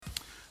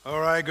All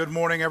right, good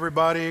morning,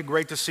 everybody.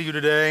 Great to see you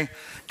today.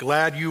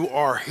 Glad you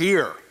are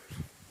here.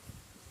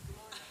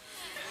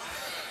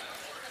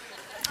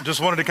 Just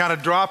wanted to kind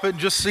of drop it and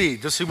just see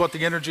what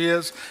the energy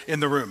is in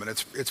the room, and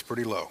it's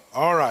pretty low.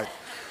 All right.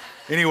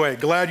 Anyway,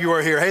 glad you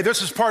are here. Hey,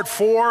 this is part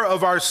 4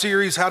 of our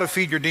series, How to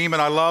Feed Your Demon.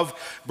 I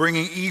love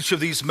bringing each of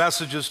these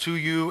messages to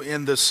you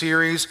in this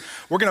series.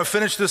 We're going to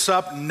finish this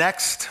up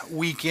next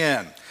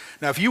weekend.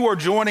 Now, if you are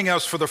joining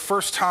us for the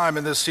first time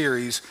in this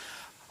series,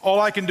 all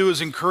I can do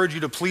is encourage you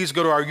to please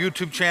go to our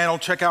YouTube channel,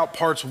 check out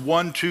parts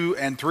 1, 2,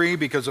 and 3,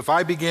 because if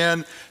I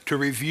begin to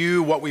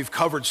review what we've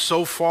covered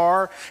so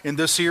far in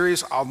this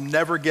series, I'll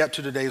never get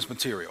to today's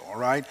material, all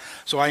right?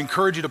 So I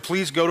encourage you to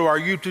please go to our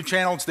YouTube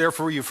channel. It's there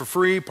for you for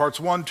free, parts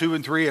 1, 2,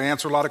 and 3, and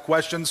answer a lot of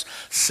questions,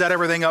 set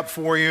everything up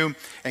for you,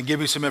 and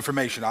give you some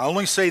information. I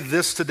only say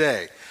this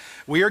today.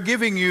 We are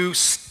giving you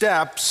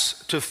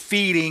steps to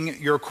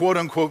feeding your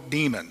quote-unquote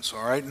demons,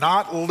 all right?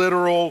 Not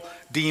literal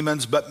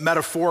demons, but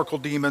metaphorical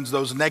demons,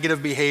 those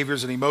negative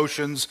behaviors and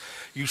emotions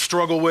you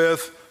struggle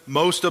with,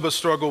 most of us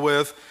struggle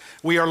with.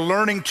 We are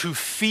learning to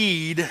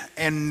feed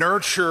and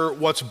nurture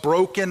what's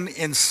broken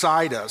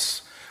inside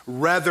us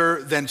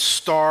rather than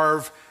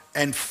starve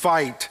and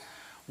fight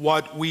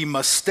what we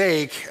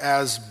mistake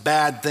as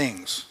bad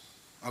things.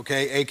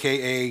 Okay,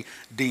 AKA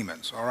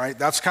demons, all right?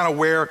 That's kind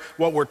of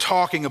what we're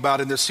talking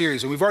about in this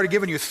series. And we've already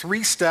given you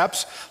 3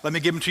 steps. Let me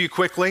give them to you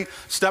quickly.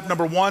 Step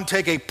number 1,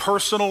 take a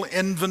personal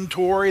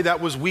inventory.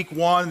 That was week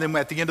 1. And then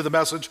at the end of the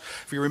message,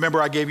 if you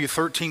remember, I gave you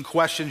 13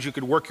 questions you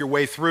could work your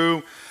way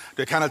through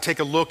to kind of take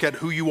a look at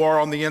who you are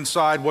on the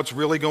inside, what's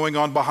really going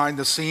on behind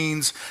the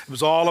scenes. It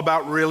was all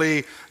about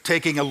really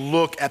taking a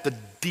look at the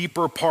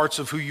deeper parts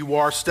of who you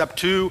are. Step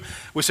 2,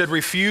 we said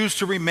refuse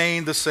to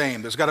remain the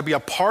same. There's got to be a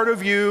part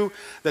of you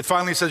that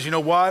finally says, you know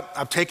what,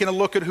 I've taken a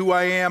look at who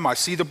I am. I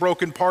see the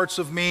broken parts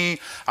of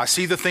me. I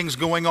see the things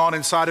going on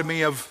inside of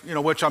me of,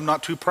 which I'm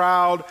not too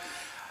proud.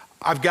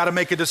 I've got to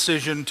make a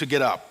decision to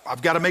get up.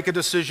 I've got to make a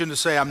decision to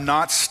say I'm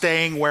not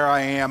staying where I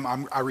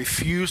am. I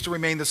refuse to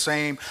remain the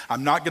same.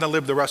 I'm not going to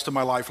live the rest of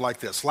my life like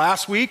this.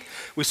 Last week,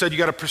 we said you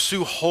got to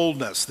pursue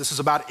wholeness. This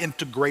is about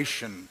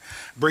integration,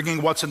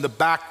 bringing what's in the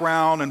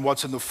background and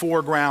what's in the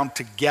foreground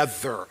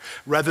together,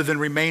 rather than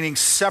remaining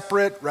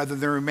separate, rather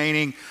than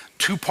remaining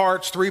 2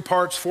 parts, 3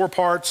 parts, 4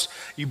 parts.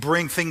 You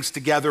bring things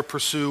together,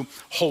 pursue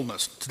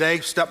wholeness. Today,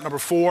 step number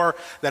 4,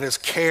 that is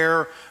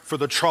care for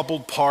the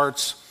troubled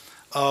parts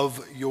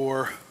of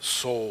your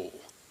soul.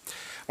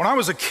 When I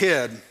was a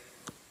kid,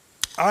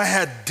 I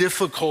had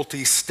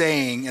difficulty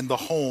staying in the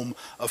home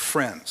of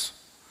friends.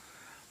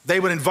 They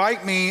would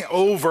invite me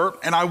over,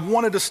 and I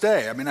wanted to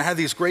stay. I mean, I had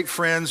these great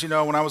friends, when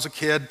I was a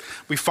kid.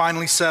 We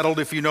finally settled,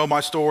 if you know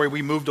my story.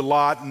 We moved a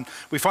lot, and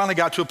we finally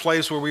got to a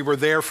place where we were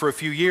there for a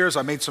few years.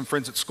 I made some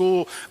friends at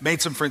school, made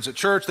some friends at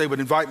church. They would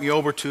invite me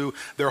over to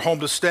their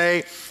home to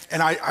stay,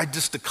 and I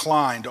just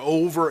declined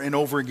over and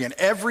over again.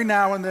 Every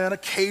now and then,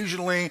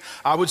 occasionally,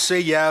 I would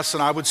say yes,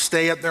 and I would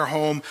stay at their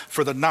home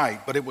for the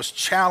night, but it was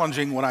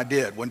challenging when I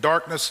did. When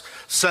darkness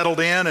settled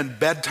in and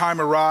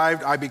bedtime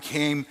arrived, I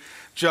became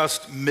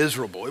just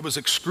miserable. It was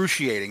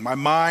excruciating. My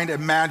mind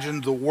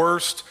imagined the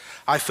worst.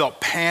 I felt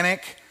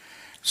panic.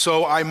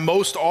 So I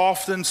most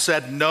often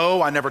said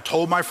no. I never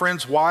told my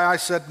friends why I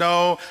said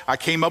no. I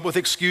came up with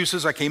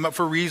excuses. I came up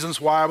for reasons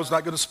why I was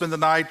not going to spend the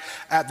night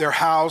at their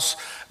house.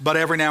 But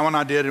every now and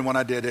I did, and when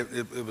I did,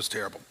 it was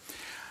terrible.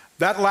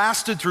 That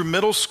lasted through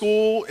middle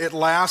school. It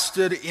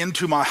lasted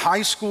into my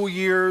high school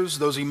years,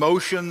 those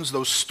emotions,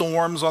 those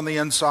storms on the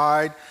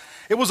inside.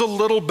 It was a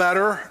little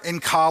better in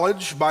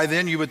college. By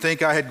then, you would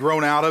think I had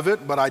grown out of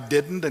it, but I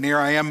didn't. And here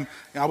I am.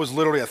 I was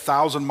literally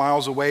 1,000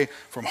 miles away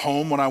from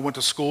home when I went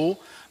to school.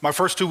 My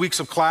first 2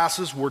 weeks of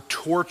classes were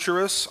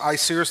torturous. I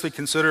seriously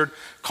considered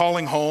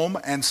calling home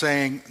and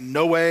saying,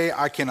 no way,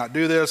 I cannot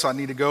do this. I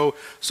need to go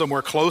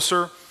somewhere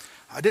closer.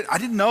 I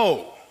didn't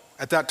know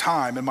at that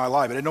time in my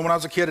life. I didn't know when I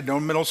was a kid. I didn't know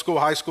in middle school,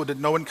 high school, didn't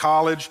know in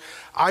college.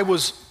 I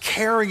was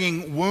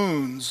carrying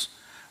wounds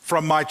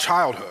from my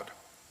childhood.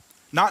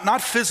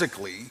 Not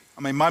physically.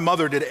 I mean, my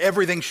mother did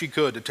everything she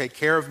could to take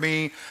care of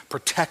me,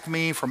 protect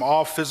me from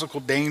all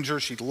physical danger.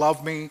 She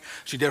loved me.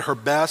 She did her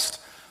best.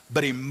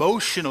 But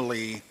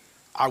emotionally,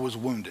 I was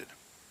wounded.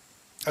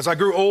 As I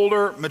grew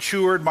older,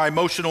 matured, my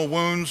emotional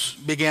wounds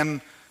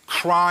began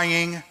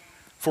crying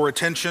for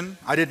attention.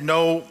 I didn't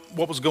know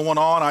what was going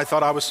on. I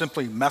thought I was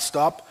simply messed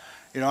up.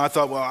 I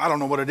thought, well, I don't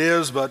know what it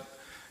is, but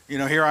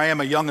here I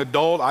am, a young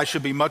adult. I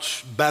should be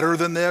much better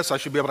than this. I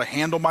should be able to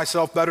handle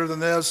myself better than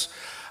this.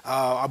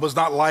 I was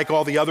not like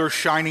all the other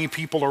shiny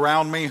people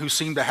around me who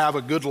seemed to have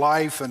a good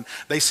life, and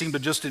they seemed to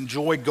just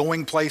enjoy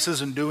going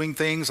places and doing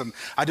things, and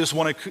I just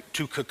wanted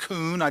to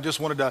cocoon. I just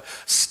wanted to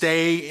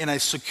stay in a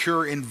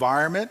secure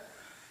environment.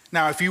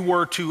 Now, if you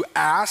were to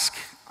ask,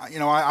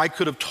 I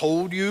could have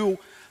told you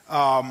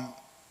not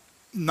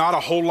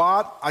a whole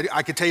lot.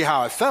 I could tell you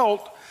how I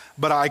felt,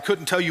 but I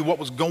couldn't tell you what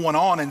was going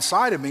on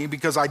inside of me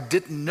because I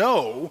didn't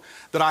know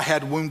that I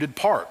had wounded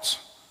parts.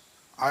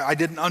 I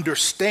didn't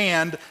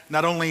understand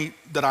not only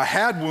that I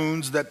had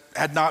wounds that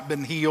had not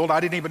been healed, I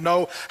didn't even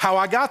know how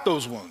I got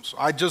those wounds.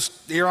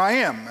 Here I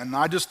am, and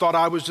I just thought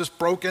I was just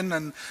broken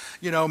and,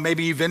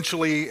 maybe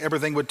eventually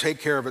everything would take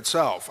care of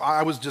itself.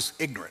 I was just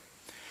ignorant.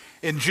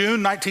 In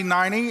June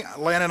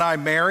 1990, Lan and I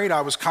married. I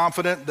was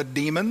confident the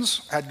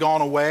demons had gone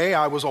away.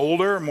 I was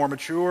older, more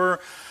mature,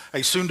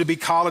 a soon-to-be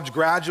college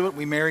graduate.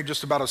 We married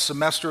just about a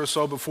semester or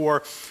so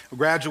before we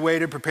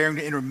graduated, preparing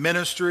to enter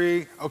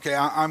ministry. Okay,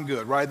 I'm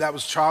good, right? That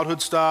was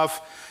childhood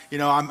stuff.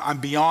 I'm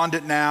beyond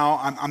it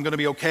now. I'm going to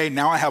be okay.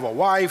 Now I have a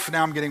wife.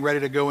 Now I'm getting ready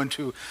to go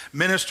into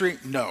ministry.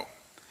 No.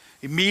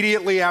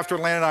 Immediately after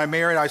Lan and I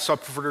married, I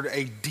suffered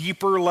a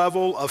deeper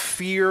level of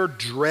fear,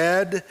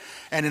 dread,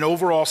 and an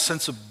overall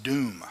sense of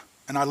doom.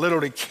 And I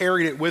literally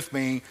carried it with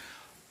me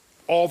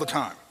all the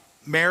time.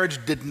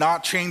 Marriage did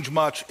not change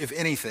much, if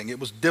anything.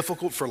 It was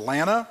difficult for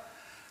Lana.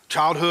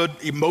 Childhood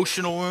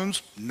emotional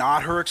wounds,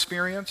 not her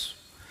experience.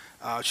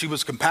 She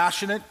was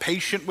compassionate,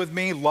 patient with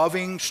me,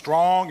 loving,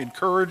 strong,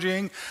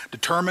 encouraging,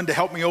 determined to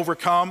help me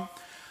overcome.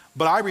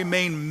 But I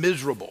remained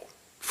miserable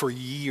for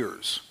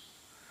years.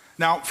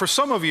 Now, for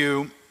some of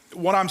you,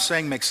 what I'm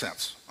saying makes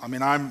sense. I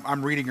mean,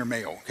 I'm reading your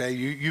mail, okay?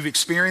 You've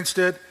experienced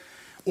it,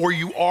 or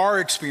you are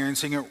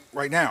experiencing it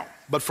right now.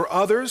 But for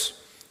others,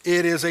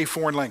 it is a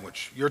foreign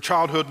language. Your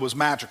childhood was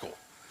magical.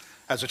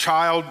 As a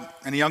child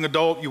and a young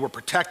adult, you were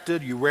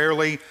protected. You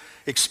rarely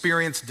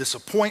experienced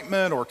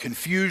disappointment or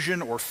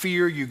confusion or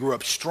fear. You grew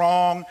up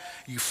strong.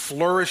 You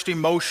flourished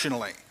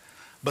emotionally.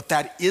 But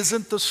that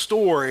isn't the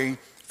story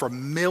for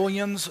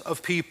millions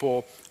of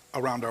people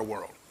around our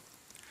world.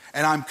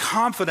 And I'm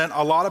confident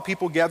a lot of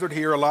people gathered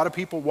here, a lot of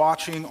people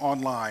watching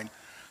online,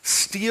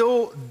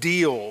 still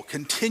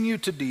continue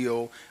to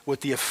deal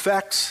with the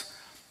effects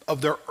of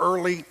their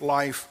early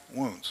life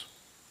wounds.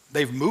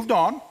 They've moved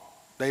on.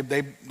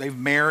 They've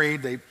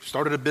married. They've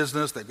started a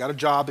business. They've got a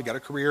job. They've got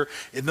a career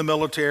in the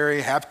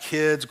military, have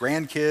kids,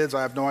 grandkids.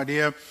 I have no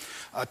idea.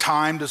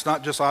 Time does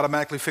not just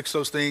automatically fix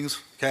those things,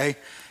 okay?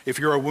 If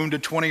you're a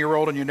wounded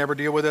 20-year-old and you never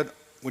deal with it,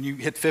 when you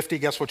hit 50,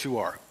 guess what you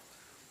are?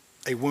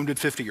 A wounded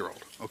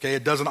 50-year-old, okay?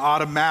 It doesn't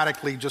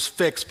automatically just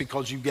fix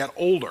because you get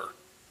older,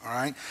 all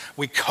right?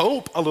 We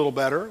cope a little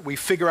better. We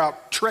figure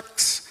out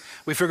tricks.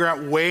 We figure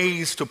out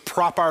ways to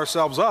prop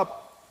ourselves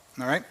up,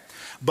 all right?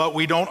 But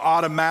we don't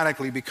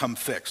automatically become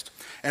fixed.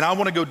 And I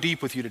want to go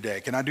deep with you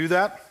today. Can I do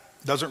that?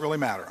 Doesn't really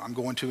matter. I'm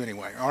going to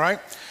anyway, all right?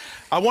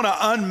 I want to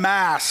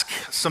unmask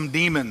some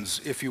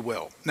demons, if you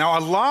will. Now,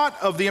 a lot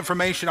of the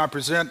information I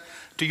present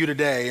to you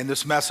today in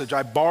this message,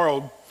 I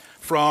borrowed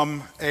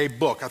from a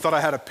book. I thought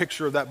I had a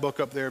picture of that book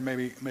up there.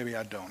 Maybe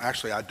I don't.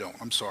 Actually, I don't.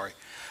 I'm sorry.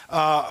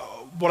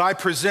 What I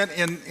present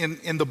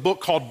in the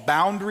book called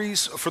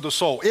Boundaries for the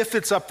Soul. If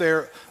it's up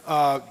there,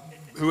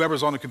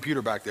 whoever's on the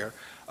computer back there.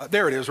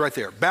 There it is right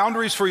there.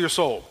 Boundaries for Your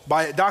Soul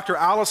by Dr.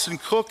 Allison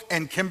Cook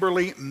and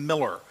Kimberly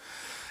Miller.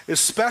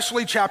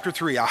 Especially chapter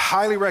 3. I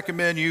highly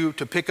recommend you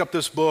to pick up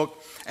this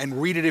book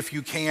and read it if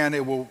you can.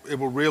 It will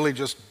really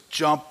just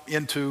jump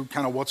into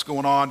kind of what's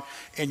going on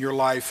in your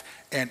life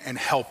and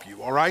help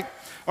you, all right?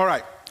 All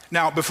right.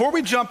 Now, before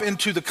we jump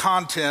into the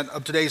content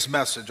of today's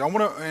message, I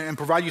want to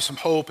provide you some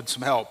hope and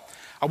some help.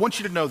 I want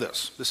you to know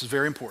this. This is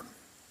very important.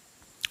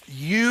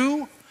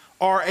 You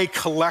are a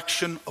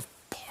collection of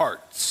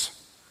parts.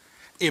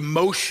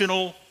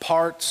 Emotional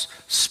parts,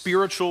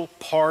 spiritual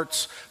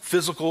parts,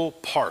 physical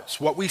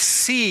parts. What we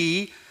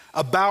see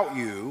about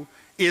you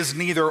is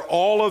neither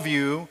all of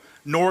you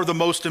nor the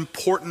most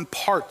important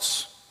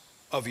parts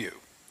of you.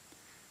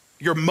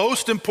 Your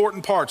most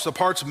important parts, the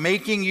parts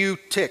making you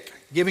tick,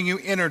 giving you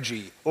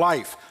energy,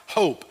 life,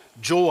 hope,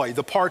 joy,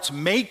 the parts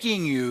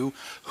making you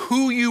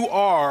who you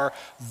are,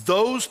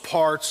 those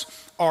parts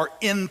are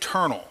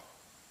internal.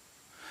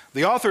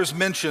 The authors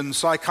mention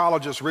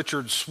psychologist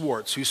Richard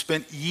Schwartz, who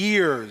spent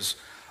years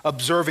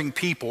observing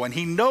people, and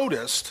he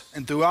noticed,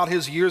 and throughout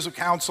his years of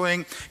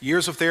counseling,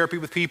 years of therapy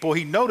with people,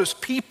 he noticed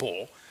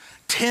people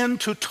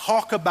tend to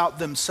talk about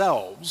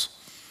themselves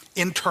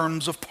in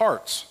terms of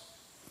parts.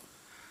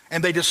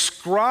 And they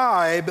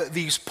describe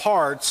these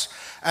parts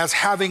as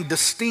having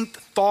distinct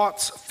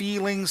thoughts,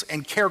 feelings,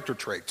 and character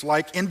traits,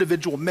 like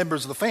individual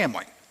members of the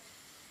family.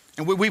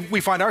 And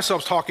we find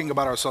ourselves talking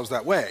about ourselves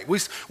that way.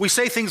 We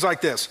say things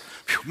like this: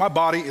 my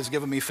body is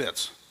giving me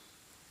fits.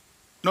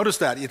 Notice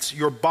that. It's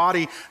your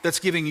body that's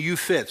giving you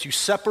fits. You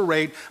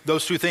separate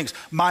those two things.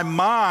 My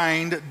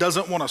mind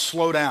doesn't want to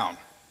slow down.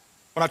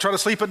 When I try to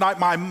sleep at night,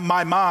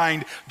 my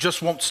mind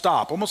just won't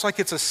stop, almost like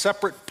it's a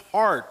separate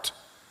part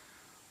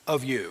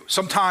of you.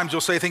 Sometimes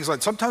you'll say things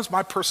like, sometimes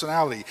my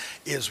personality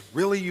is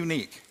really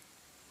unique.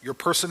 Your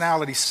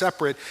personality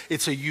separate,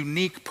 it's a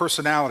unique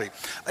personality.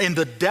 In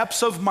the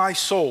depths of my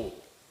soul,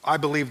 I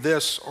believe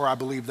this or I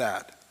believe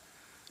that.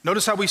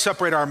 Notice how we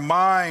separate our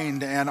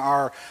mind and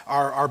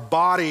our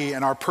body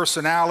and our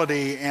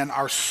personality and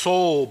our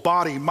soul,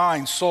 body,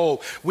 mind,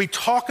 soul. We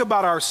talk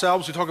about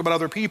ourselves, we talk about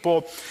other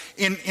people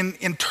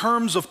in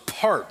terms of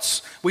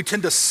parts. We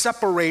tend to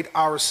separate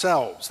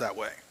ourselves that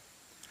way.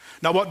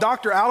 Now, what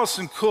Dr.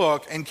 Allison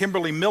Cook and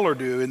Kimberly Miller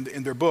do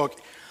in their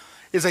book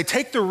is they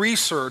take the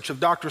research of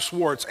Dr.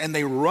 Schwartz and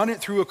they run it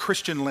through a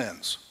Christian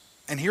lens.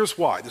 And here's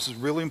why. This is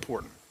really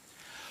important.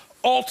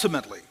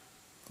 Ultimately,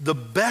 the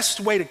best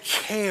way to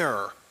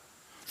care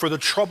for the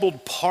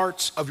troubled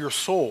parts of your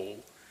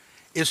soul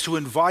is to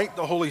invite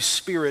the Holy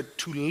Spirit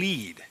to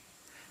lead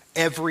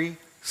every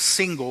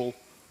single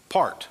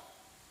part.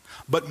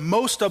 But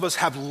most of us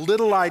have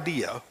little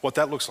idea what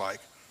that looks like,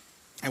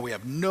 and we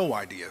have no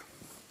idea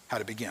how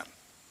to begin.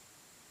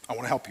 I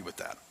want to help you with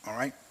that, all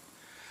right?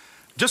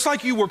 Just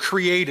like you were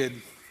created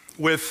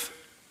with,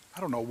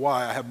 I don't know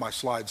why I have my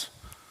slides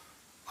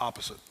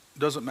opposite.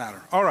 Doesn't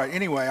matter. All right,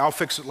 anyway, I'll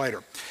fix it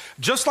later.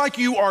 Just like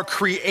you are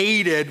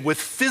created with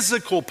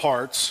physical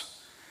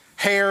parts,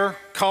 hair,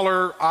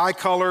 color, eye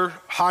color,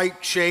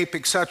 height, shape,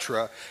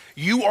 etc.,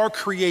 you are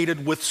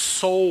created with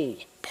soul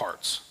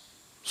parts.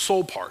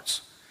 Soul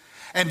parts.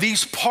 And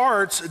these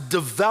parts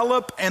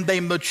develop and they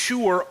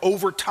mature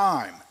over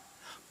time.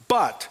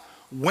 But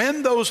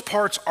when those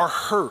parts are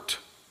hurt,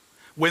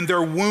 when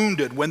they're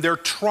wounded, when they're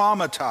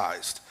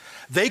traumatized,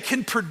 they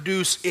can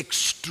produce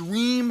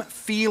extreme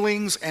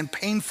feelings and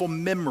painful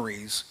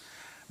memories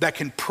that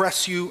can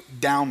press you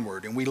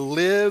downward. And we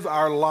live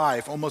our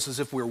life almost as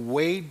if we're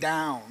weighed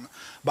down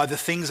by the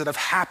things that have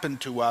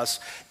happened to us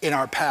in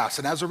our past.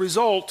 And as a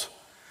result,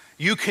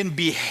 you can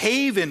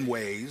behave in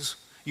ways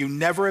you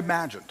never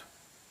imagined.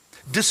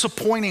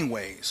 Disappointing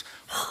ways,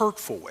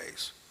 hurtful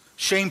ways,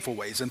 shameful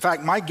ways. In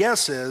fact, my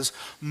guess is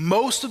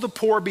most of the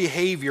poor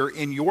behavior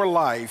in your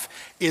life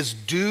is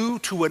due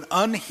to an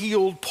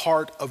unhealed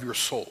part of your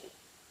soul.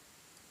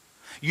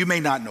 You may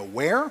not know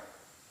where,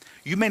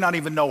 you may not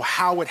even know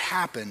how it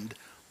happened,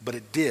 but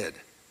it did.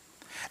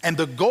 And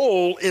the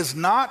goal is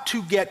not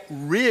to get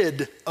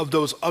rid of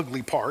those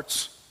ugly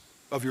parts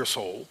of your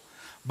soul,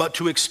 but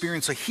to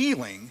experience a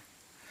healing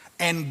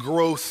and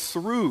grow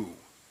through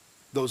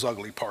those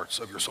ugly parts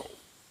of your soul.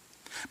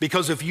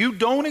 Because if you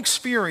don't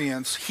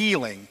experience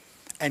healing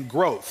and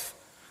growth,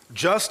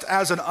 just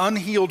as an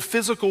unhealed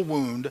physical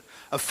wound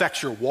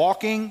affects your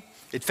walking,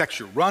 it affects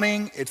your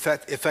running, it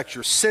affects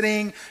your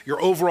sitting, your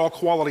overall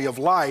quality of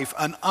life,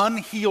 an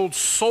unhealed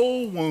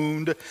soul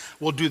wound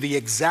will do the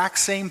exact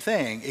same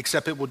thing,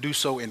 except it will do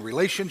so in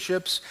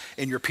relationships,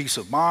 in your peace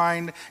of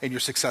mind, in your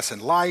success in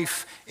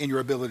life, in your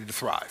ability to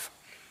thrive.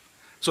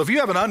 So if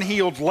you have an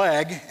unhealed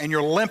leg and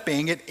you're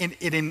limping, it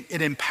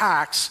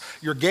impacts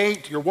your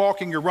gait, your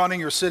walking, your running,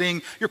 your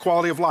sitting, your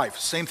quality of life.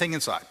 Same thing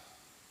inside.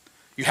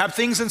 You have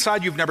things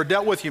inside you've never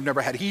dealt with, you've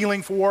never had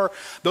healing for.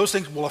 Those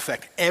things will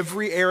affect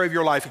every area of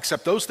your life,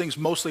 except those things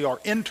mostly are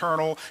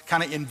internal,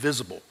 kind of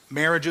invisible.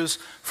 Marriages,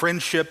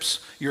 friendships,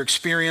 your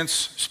experience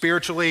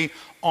spiritually,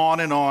 on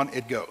and on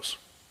it goes.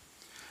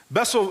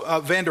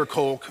 Bessel van der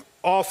Kolk,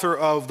 author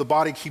of The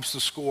Body Keeps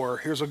the Score,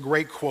 here's a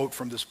great quote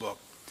from this book.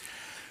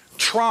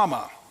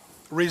 Trauma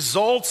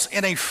results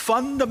in a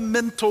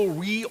fundamental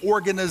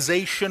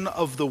reorganization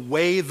of the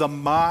way the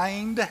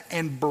mind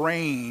and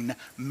brain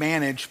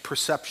manage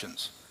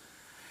perceptions.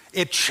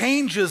 It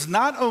changes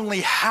not only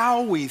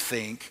how we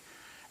think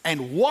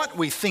and what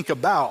we think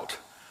about,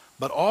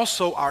 but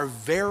also our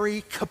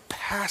very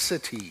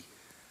capacity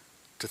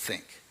to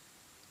think.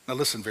 Now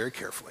listen very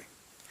carefully.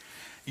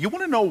 You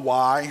want to know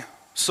why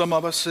some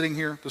of us sitting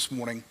here this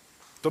morning,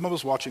 some of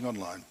us watching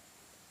online,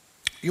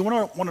 you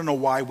want to know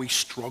why we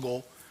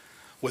struggle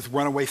with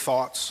runaway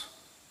thoughts,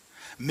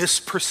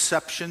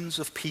 misperceptions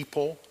of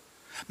people,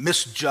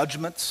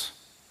 misjudgments?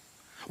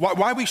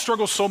 Why we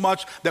struggle so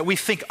much that we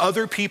think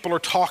other people are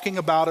talking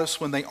about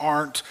us when they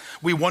aren't.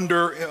 We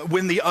wonder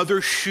when the other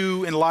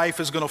shoe in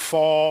life is going to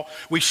fall.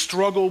 We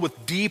struggle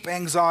with deep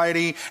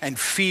anxiety and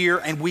fear,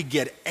 and we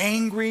get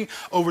angry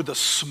over the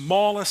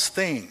smallest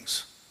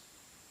things.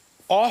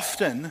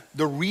 Often,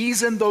 the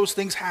reason those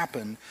things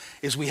happen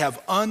is we have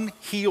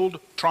unhealed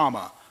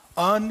trauma,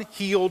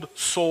 unhealed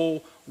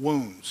soul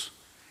wounds.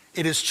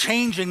 It is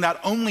changing not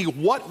only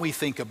what we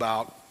think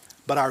about,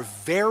 but our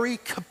very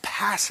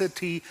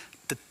capacity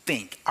to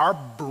think. Our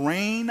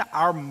brain,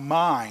 our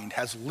mind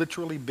has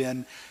literally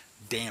been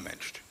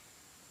damaged.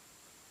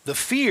 The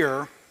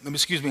fear,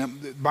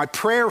 my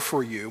prayer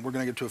for you, we're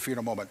going to get to a fear in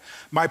a moment.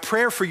 My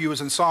prayer for you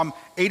is in Psalm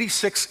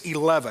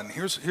 86:11.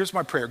 Here's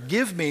my prayer.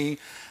 Give me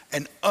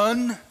an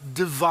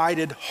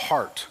undivided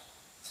heart.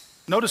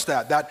 Notice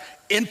that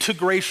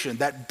integration,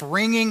 that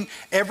bringing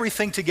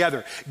everything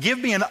together. Give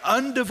me an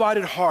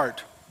undivided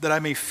heart that I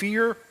may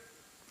fear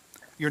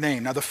your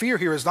name. Now the fear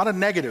here is not a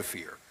negative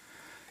fear.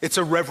 It's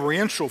a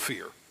reverential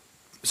fear.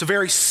 It's a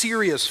very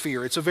serious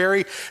fear. It's a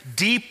very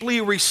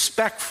deeply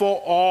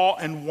respectful awe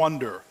and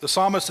wonder. The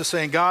psalmist is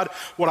saying, God,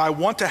 what I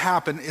want to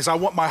happen is I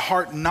want my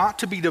heart not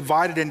to be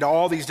divided into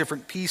all these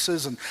different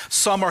pieces, and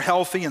some are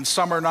healthy and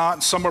some are not,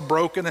 and some are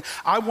broken.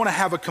 I want to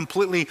have a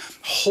completely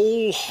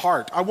whole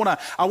heart. I want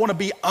to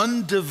be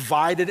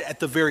undivided at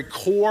the very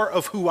core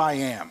of who I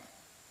am.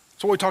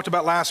 That's what we talked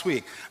about last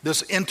week,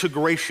 this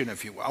integration,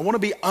 if you will. I want to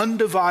be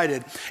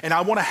undivided, and I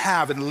want to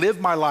have and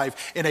live my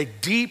life in a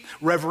deep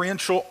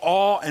reverential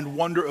awe and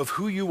wonder of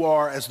who you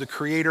are as the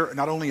creator,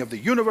 not only of the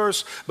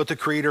universe, but the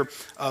creator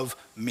of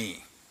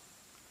me.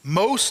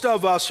 Most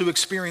of us who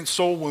experience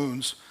soul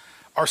wounds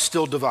are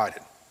still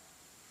divided.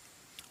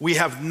 We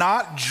have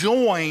not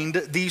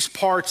joined these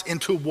parts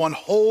into one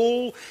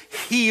whole,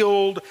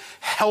 healed,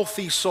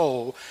 healthy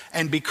soul.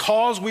 And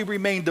because we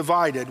remain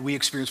divided, we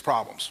experience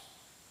problems.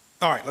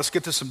 All right, let's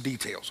get to some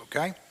details,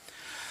 okay?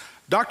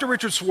 Dr.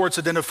 Richard Schwartz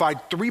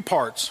identified 3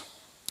 parts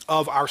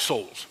of our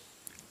souls.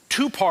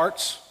 2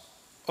 parts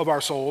of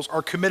our souls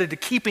are committed to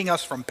keeping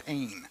us from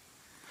pain.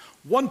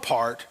 1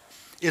 part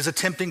is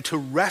attempting to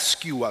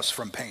rescue us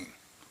from pain.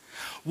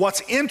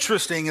 What's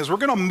interesting is we're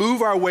going to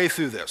move our way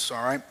through this,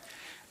 all right?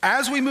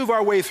 As we move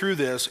our way through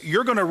this,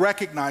 you're going to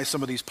recognize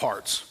some of these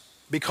parts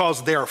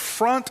because they're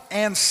front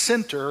and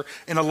center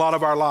in a lot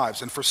of our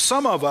lives. And for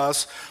some of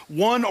us,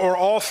 1 or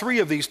all 3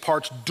 of these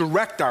parts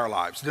direct our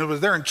lives.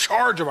 They're in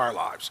charge of our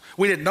lives.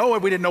 We didn't know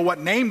it. We didn't know what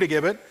name to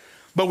give it,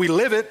 but we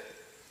live it.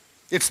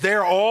 It's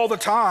there all the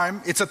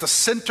time. It's at the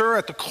center,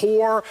 at the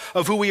core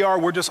of who we are.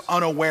 We're just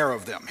unaware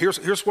of them.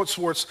 Here's what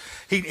Schwartz,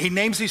 he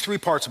names these 3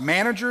 parts: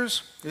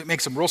 managers. It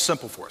makes them real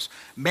simple for us.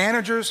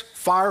 Managers,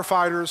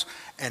 firefighters,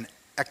 and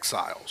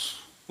exiles.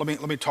 Let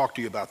me talk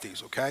to you about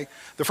these, okay?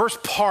 The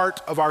first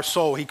part of our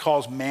soul he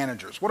calls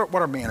managers. What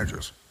are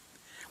managers?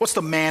 What's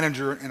the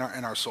manager in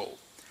our soul?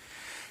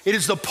 It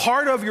is the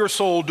part of your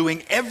soul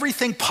doing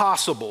everything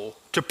possible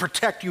to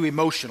protect you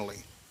emotionally,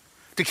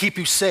 to keep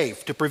you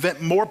safe, to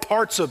prevent more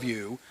parts of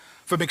you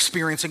from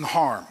experiencing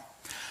harm.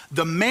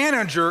 The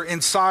manager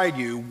inside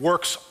you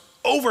works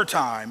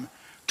overtime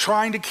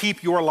trying to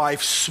keep your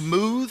life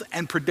smooth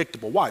and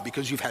predictable. Why?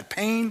 Because you've had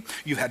pain,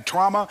 you've had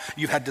trauma,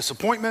 you've had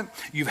disappointment,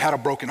 you've had a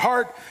broken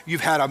heart, you've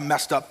had a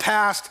messed up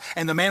past,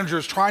 and the manager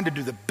is trying to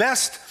do the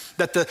best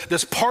that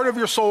this part of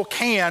your soul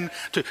can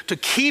to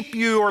keep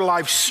your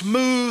life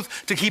smooth,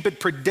 to keep it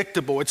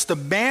predictable. It's the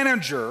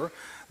manager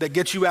that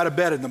gets you out of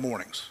bed in the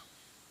mornings.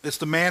 It's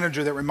the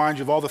manager that reminds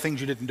you of all the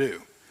things you didn't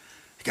do.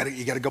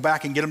 You got to go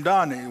back and get them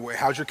done.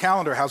 How's your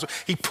calendar?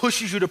 He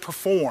pushes you to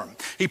perform.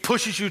 He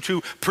pushes you to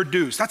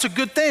produce. That's a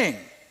good thing.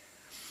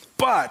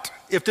 But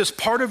if this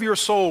part of your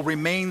soul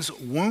remains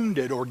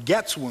wounded or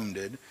gets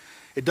wounded,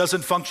 it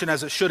doesn't function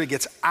as it should. It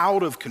gets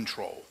out of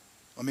control.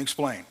 Let me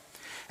explain.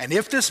 And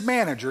if this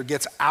manager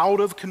gets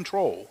out of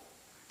control,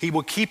 he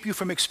will keep you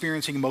from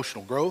experiencing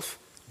emotional growth,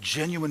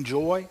 genuine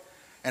joy,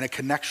 and a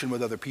connection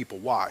with other people.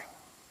 Why?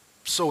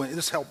 So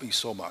this helped me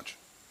so much.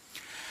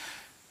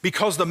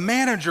 Because the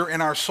manager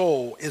in our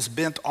soul is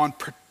bent on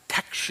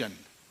protection,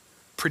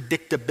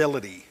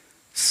 predictability,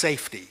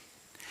 safety.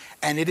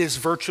 And it is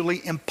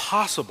virtually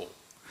impossible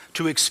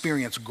to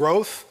experience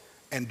growth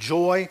and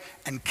joy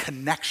and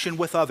connection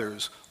with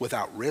others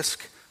without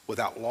risk,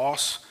 without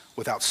loss,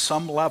 without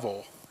some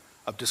level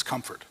of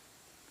discomfort.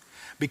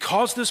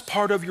 Because this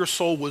part of your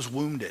soul was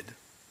wounded,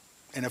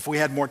 and if we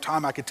had more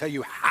time, I could tell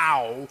you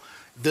how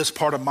this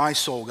part of my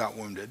soul got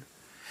wounded.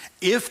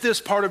 If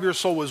this part of your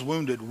soul was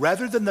wounded,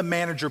 rather than the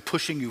manager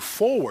pushing you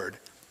forward,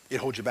 it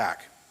holds you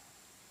back.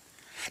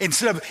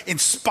 Instead of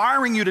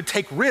inspiring you to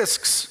take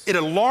risks, it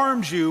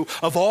alarms you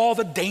of all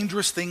the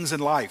dangerous things in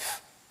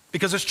life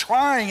because it's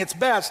trying its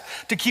best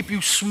to keep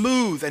you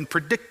smooth and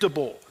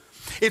predictable.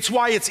 It's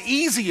why it's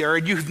easier,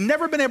 and you've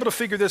never been able to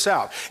figure this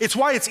out. It's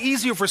why it's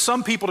easier for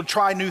some people to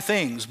try new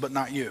things, but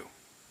not you.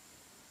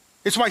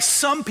 It's why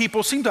some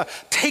people seem to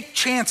take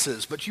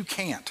chances, but you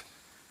can't.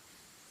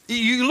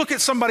 You look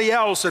at somebody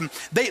else and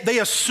they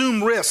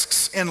assume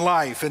risks in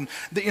life, and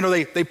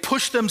they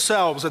push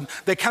themselves and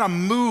they kind of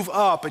move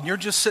up, and you're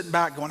just sitting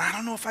back going, I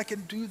don't know if I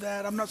can do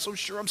that. I'm not so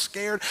sure. I'm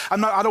scared.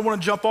 I don't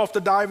want to jump off the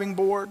diving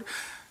board.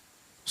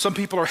 Some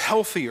people are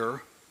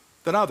healthier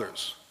than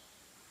others.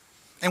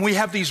 And we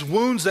have these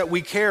wounds that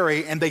we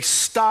carry, and they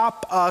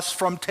stop us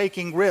from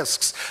taking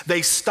risks.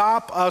 They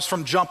stop us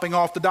from jumping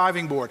off the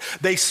diving board.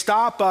 They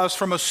stop us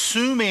from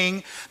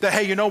assuming that,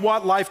 hey, you know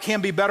what? Life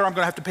can be better. I'm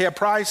going to have to pay a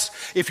price.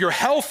 If you're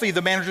healthy,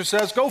 the manager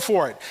says, go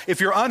for it.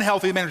 If you're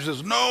unhealthy, the manager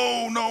says,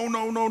 no,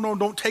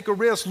 don't take a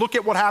risk. Look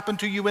at what happened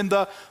to you in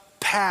the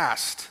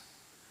past.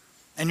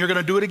 And you're going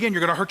to do it again.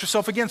 You're going to hurt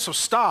yourself again. So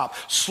stop,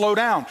 slow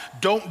down,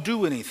 don't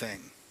do anything.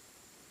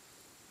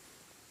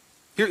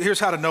 Here's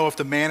how to know if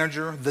the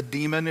manager, the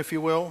demon, if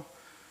you will,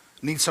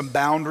 needs some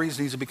boundaries,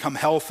 needs to become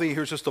healthy.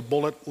 Here's just a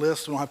bullet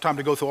list. We don't have time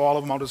to go through all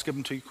of them. I'll just give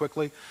them to you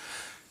quickly.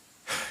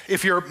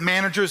 If your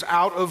manager's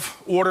out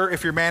of order,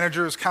 if your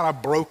manager is kind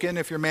of broken,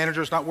 if your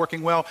manager is not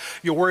working well,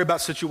 you'll worry about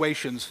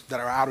situations that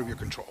are out of your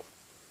control.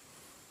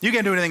 You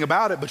can't do anything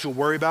about it, but you'll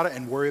worry about it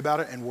and worry about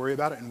it and worry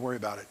about it and worry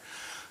about it.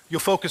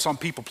 You'll focus on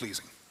people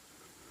pleasing,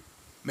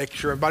 making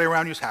sure everybody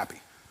around you is happy.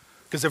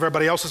 Because if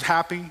everybody else is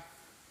happy,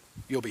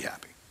 you'll be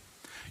happy.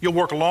 You'll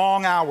work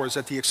long hours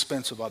at the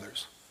expense of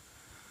others.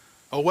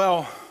 Oh,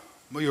 well,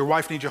 your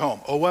wife needs you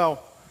home. Oh,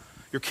 well,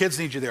 your kids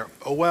need you there.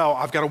 Oh, well,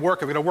 I've got to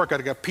work. I've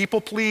got to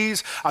people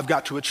please. I've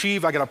got to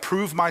achieve. I've got to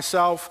prove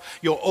myself.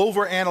 You'll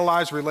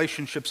overanalyze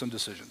relationships and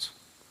decisions.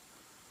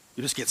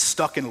 You just get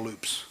stuck in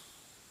loops,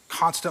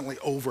 constantly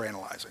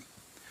overanalyzing.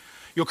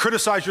 You'll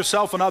criticize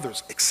yourself and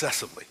others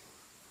excessively.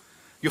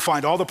 You'll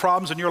find all the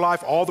problems in your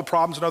life, all the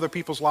problems in other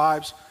people's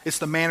lives. It's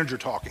the manager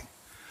talking.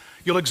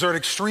 You'll exert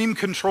extreme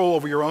control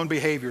over your own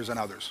behaviors and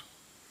others.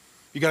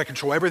 You got to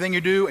control everything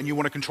you do, and you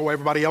want to control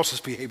everybody else's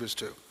behaviors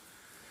too.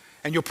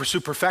 And you'll pursue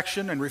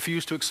perfection and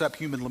refuse to accept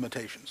human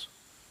limitations.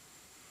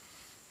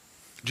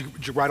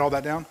 Did you write all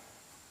that down?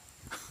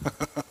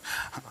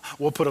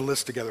 We'll put a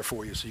list together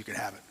for you so you can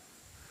have it.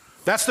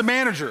 That's the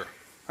manager.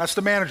 That's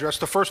the manager. That's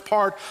the first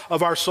part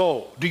of our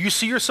soul. Do you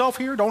see yourself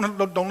here?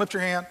 Don't lift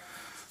your hand.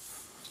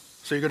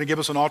 So you're going to give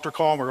us an altar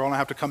call and we're going to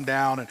have to come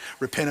down and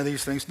repent of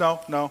these things?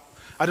 No.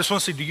 I just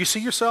want to see, do you see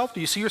yourself? Do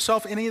you see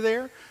yourself any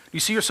there? Do you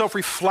see yourself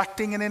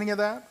reflecting in any of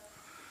that?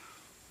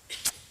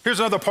 Here's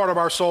another part of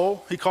our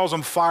soul. He calls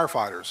them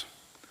firefighters.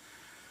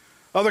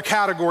 Other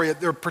category,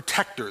 they're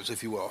protectors,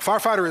 if you will.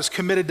 Firefighter is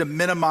committed to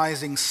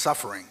minimizing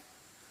suffering.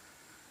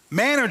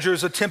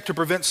 Managers attempt to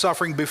prevent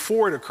suffering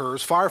before it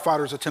occurs.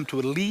 Firefighters attempt to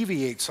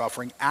alleviate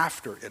suffering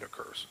after it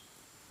occurs.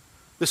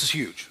 This is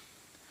huge.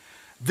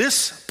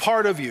 This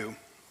part of you,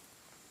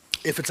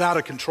 if it's out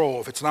of control,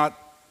 if it's not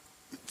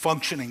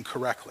functioning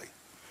correctly,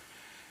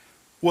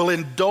 will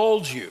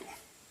indulge you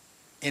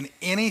in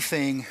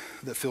anything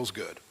that feels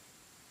good,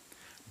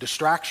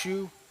 distracts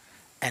you,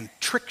 and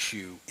tricks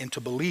you into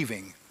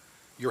believing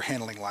you're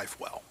handling life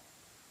well.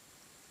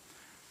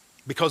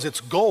 Because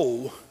its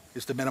goal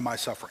is to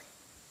minimize suffering.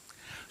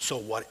 So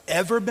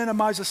whatever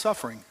minimizes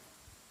suffering,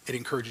 it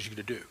encourages you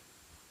to do.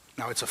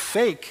 Now, it's a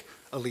fake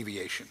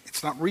alleviation.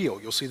 It's not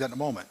real. You'll see that in a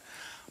moment.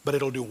 But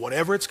it'll do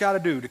whatever it's got to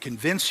do to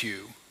convince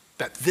you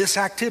that this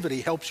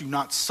activity helps you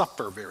not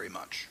suffer very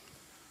much.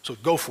 So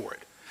go for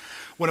it.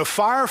 When a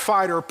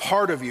firefighter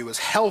part of you is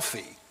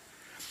healthy,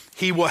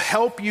 he will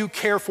help you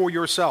care for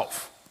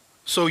yourself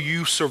so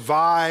you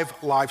survive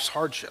life's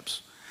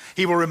hardships.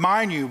 He will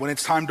remind you when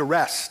it's time to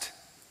rest.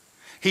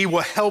 He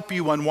will help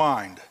you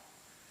unwind.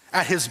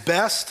 At his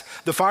best,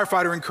 the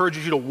firefighter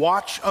encourages you to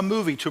watch a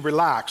movie to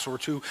relax or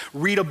to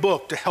read a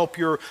book to help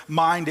your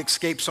mind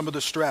escape some of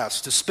the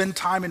stress, to spend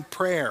time in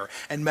prayer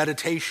and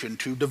meditation,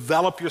 to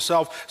develop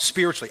yourself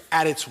spiritually.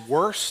 At its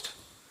worst,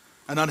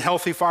 an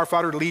unhealthy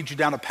firefighter leads you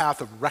down a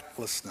path of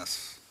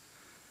recklessness.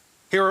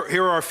 Here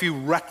are a few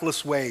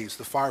reckless ways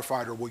the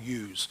firefighter will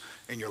use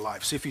in your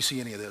life. See if you see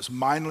any of this.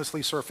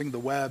 Mindlessly surfing the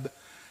web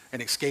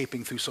and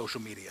escaping through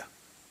social media.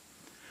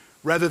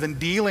 Rather than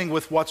dealing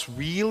with what's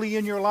really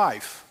in your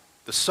life,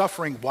 the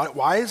suffering,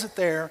 why is it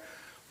there?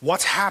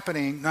 What's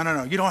happening?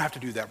 No, you don't have to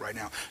do that right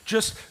now.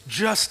 Just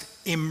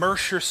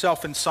immerse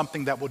yourself in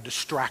something that will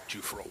distract you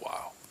for a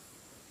while.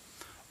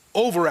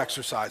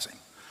 Over-exercising,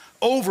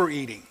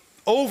 overeating,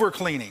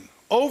 over-cleaning,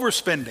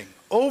 overspending,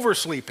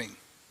 oversleeping,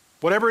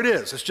 whatever it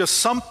is. It's just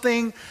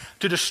something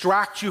to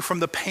distract you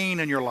from the pain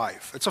in your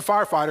life. It's a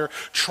firefighter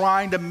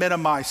trying to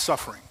minimize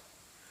suffering.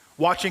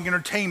 Watching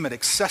entertainment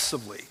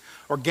excessively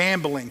or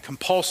gambling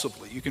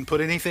compulsively. You can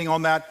put anything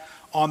on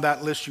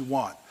that list you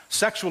want.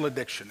 Sexual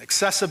addiction,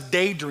 excessive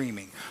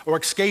daydreaming, or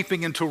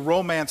escaping into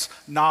romance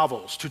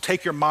novels to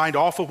take your mind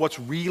off of what's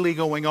really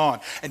going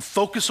on and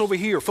focus over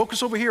here,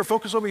 focus over here,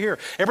 focus over here.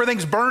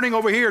 Everything's burning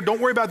over here.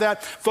 Don't worry about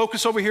that.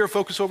 Focus over here,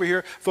 focus over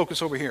here,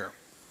 focus over here.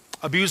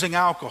 Abusing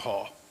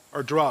alcohol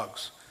or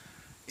drugs.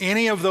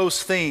 Any of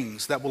those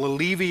things that will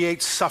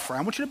alleviate suffering.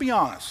 I want you to be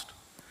honest.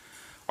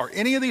 Are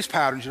any of these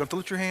patterns, you don't have to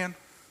lift your hand,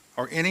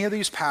 are any of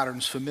these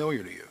patterns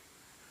familiar to you?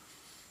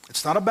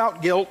 It's not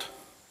about guilt,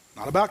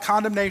 not about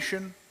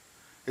condemnation.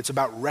 It's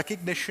about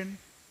recognition.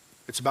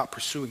 It's about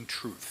pursuing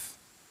truth.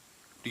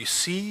 Do you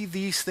see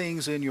these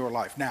things in your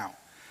life? Now,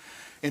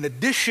 in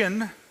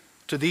addition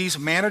to these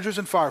managers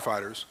and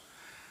firefighters,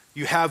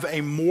 you have a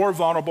more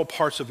vulnerable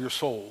parts of your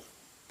soul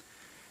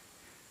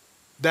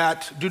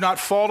that do not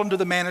fall into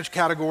the managed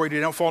category,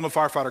 they don't fall into the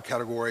firefighter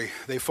category.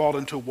 They fall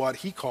into what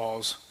he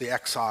calls the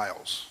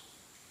exiles.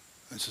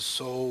 This is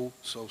so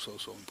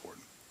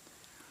important.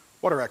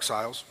 What are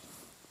exiles?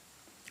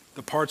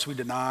 The parts we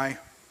deny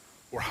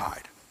or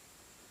hide.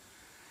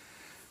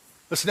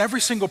 Listen,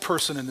 every single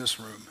person in this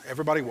room,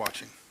 everybody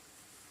watching,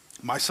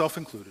 myself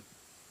included,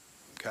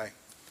 okay?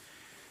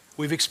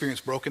 We've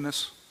experienced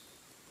brokenness.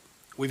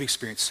 We've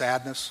experienced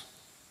sadness.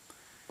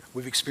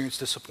 We've experienced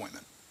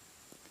disappointment.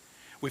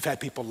 We've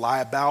had people lie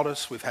about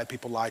us. We've had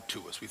people lie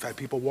to us. We've had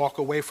people walk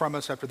away from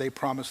us after they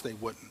promised they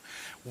wouldn't.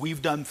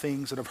 We've done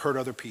things that have hurt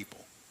other people.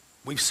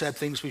 We've said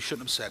things we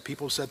shouldn't have said.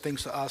 People have said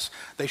things to us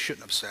they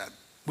shouldn't have said.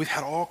 We've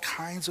had all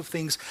kinds of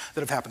things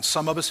that have happened.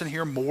 Some of us in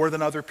here more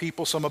than other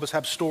people. Some of us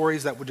have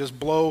stories that would just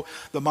blow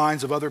the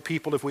minds of other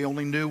people if we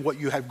only knew what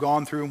you had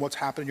gone through and what's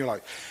happened in your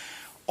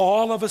life.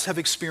 All of us have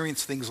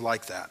experienced things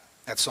like that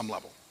at some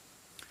level.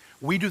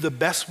 We do the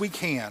best we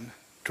can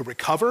to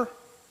recover.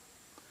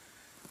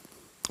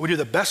 We do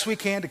the best we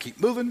can to keep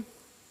moving.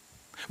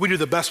 We do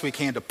the best we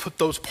can to put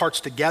those parts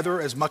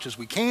together as much as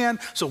we can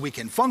so we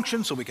can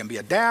function, so we can be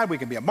a dad, we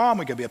can be a mom,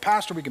 we can be a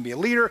pastor, we can be a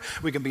leader,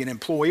 we can be an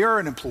employer,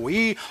 an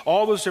employee,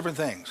 all those different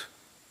things.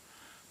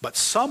 But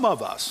some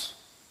of us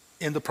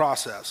in the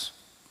process,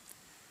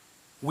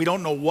 we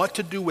don't know what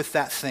to do with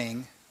that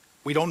thing.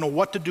 We don't know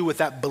what to do with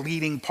that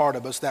bleeding part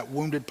of us, that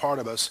wounded part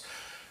of us.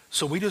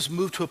 So we just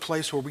move to a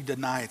place where we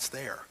deny it's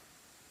there.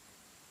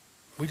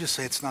 We just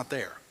say it's not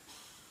there.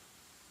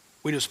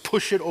 We just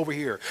push it over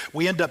here.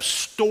 We end up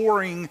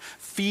storing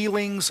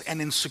feelings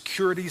and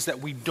insecurities that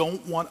we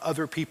don't want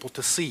other people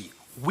to see.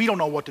 We don't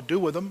know what to do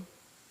with them,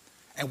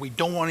 and we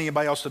don't want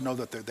anybody else to know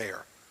that they're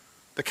there.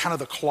 The kind of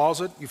the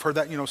closet, you've heard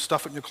that,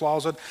 stuff in your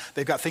closet.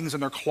 They've got things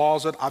in their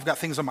closet. I've got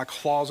things in my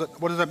closet.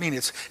 What does that mean?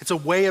 It's a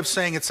way of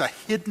saying it's a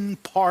hidden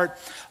part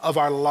of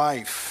our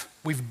life.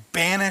 We've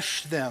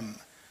banished them.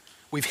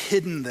 We've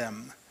hidden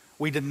them.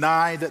 We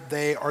deny that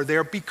they are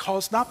there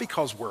not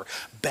because we're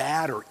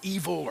bad or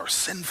evil or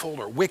sinful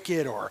or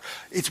wicked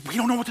we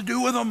don't know what to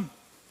do with them.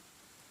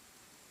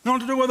 We don't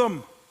know what to do with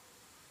them.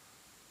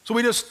 So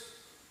we just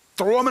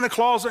throw them in a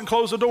closet and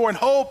close the door and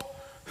hope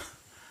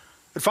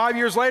that 5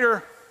 years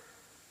later,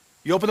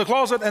 you open the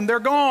closet and they're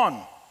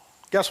gone.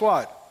 Guess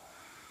what?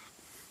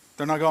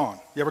 They're not gone.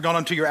 You ever gone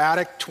into your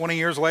attic 20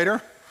 years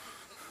later?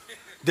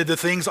 Did the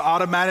things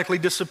automatically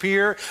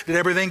disappear? Did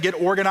everything get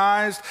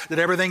organized? Did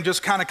everything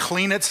just kind of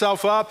clean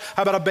itself up?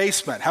 How about a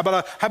basement? How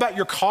about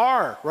your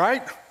car,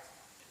 right?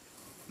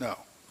 No.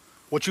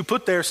 What you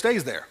put there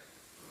stays there.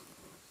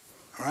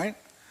 All right?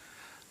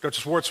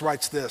 Dr. Schwartz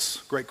writes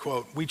this great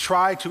quote: "We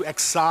try to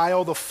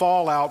exile the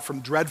fallout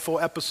from dreadful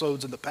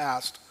episodes in the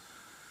past,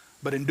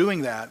 but in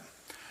doing that,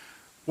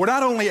 we're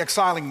not only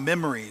exiling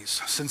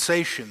memories,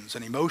 sensations,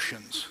 and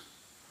emotions,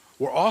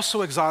 we're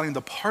also exiling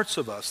the parts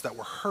of us that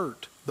were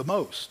hurt the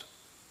most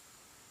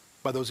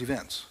by those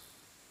events."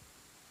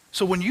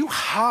 So when you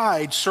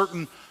hide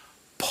certain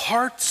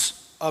parts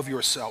of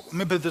yourself, let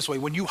me put it this way: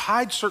 when you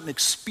hide certain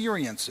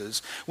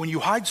experiences, when you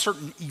hide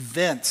certain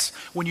events,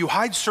 when you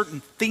hide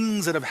certain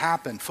things that have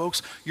happened,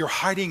 folks, you're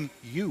hiding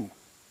you.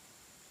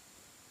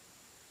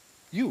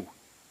 You.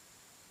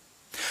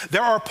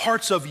 There are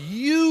parts of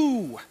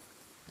you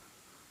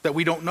that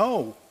we don't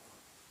know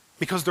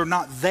because they're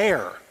not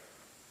there.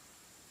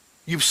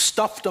 You've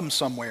stuffed them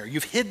somewhere.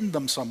 You've hidden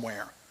them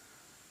somewhere.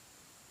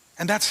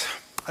 And I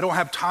don't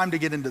have time to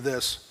get into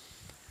this,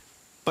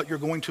 but you're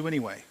going to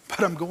anyway. But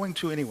I'm going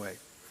to anyway.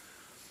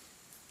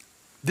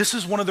 This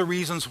is one of the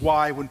reasons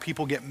why when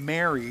people get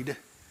married,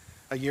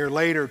 a year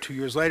later, 2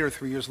 years later,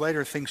 3 years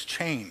later, things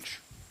change.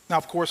 Now,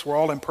 of course, we're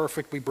all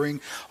imperfect. We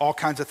bring all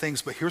kinds of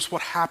things, but here's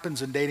what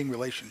happens in dating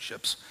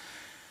relationships.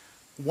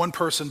 One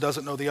person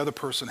doesn't know the other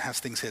person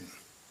has things hidden.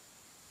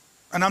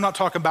 And I'm not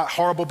talking about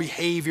horrible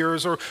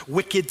behaviors or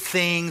wicked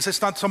things.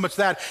 It's not so much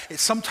that.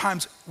 It's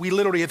sometimes we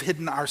literally have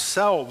hidden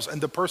ourselves, and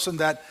the person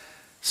that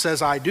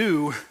says I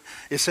do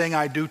is saying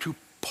I do to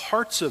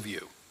parts of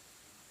you.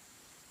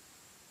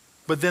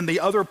 But then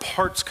the other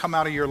parts come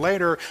out a year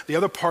later, the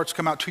other parts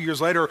come out 2 years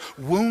later,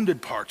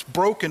 wounded parts,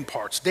 broken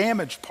parts,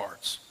 damaged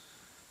parts.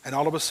 And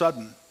all of a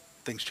sudden,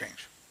 things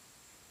change.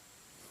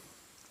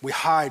 We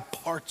hide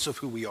parts of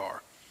who we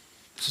are.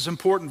 This is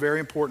important, very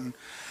important.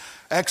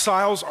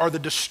 Exiles are the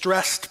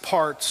distressed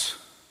parts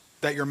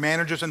that your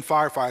managers and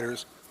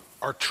firefighters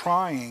are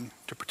trying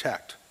to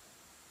protect.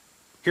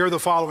 Here are the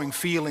following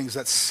feelings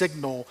that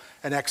signal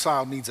an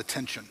exile needs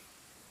attention.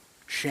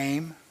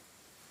 Shame.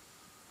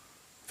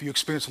 If you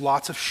experience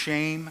lots of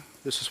shame,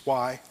 this is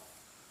why.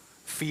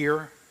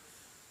 Fear.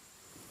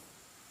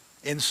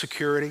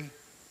 Insecurity.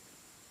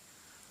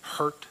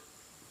 Hurt.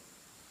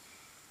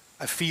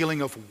 A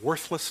feeling of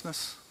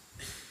worthlessness.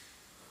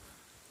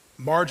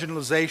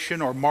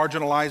 Marginalization or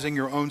marginalizing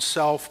your own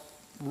self,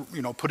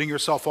 putting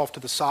yourself off to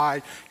the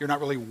side. You're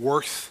not really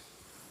worth.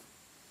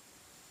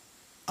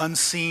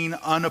 Unseen,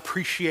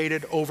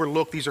 unappreciated,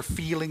 overlooked. These are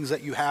feelings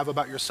that you have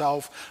about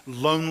yourself.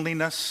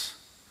 Loneliness,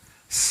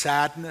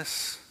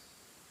 sadness.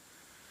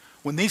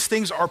 When these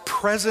things are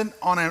present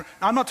I'm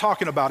not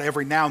talking about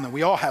every now and then.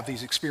 We all have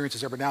these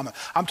experiences every now and then.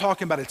 I'm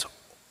talking about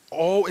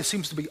it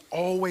seems to be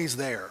always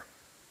there.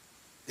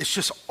 It's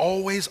just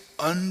always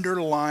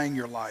underlying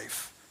your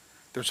life.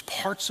 There's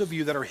parts of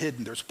you that are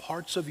hidden. There's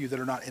parts of you that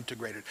are not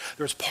integrated.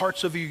 There's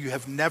parts of you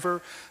have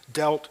never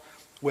dealt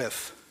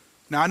with.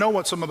 Now, I know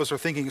what some of us are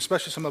thinking,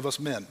 especially some of us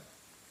men.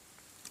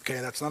 Okay,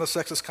 that's not a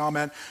sexist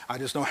comment. I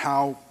just know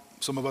how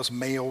some of us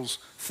males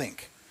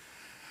think.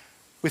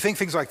 We think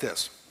things like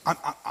this.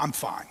 I'm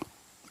fine.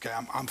 Okay,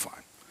 I'm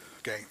fine.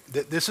 Okay,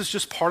 this is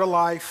just part of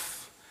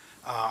life.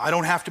 I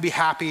don't have to be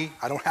happy.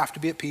 I don't have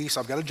to be at peace.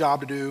 I've got a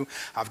job to do.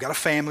 I've got a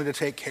family to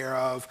take care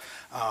of.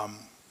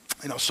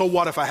 So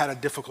what if I had a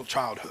difficult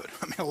childhood?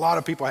 I mean, a lot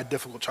of people had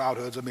difficult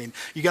childhoods. I mean,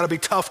 you got to be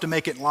tough to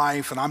make it in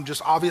life, and I'm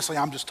just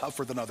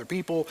tougher than other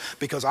people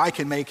because I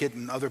can make it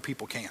and other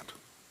people can't.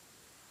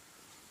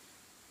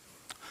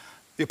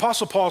 The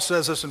Apostle Paul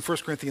says this in 1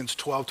 Corinthians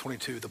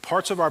 12:22. The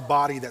parts of our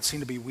body that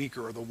seem to be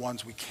weaker are the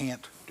ones we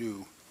can't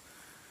do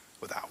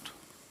without.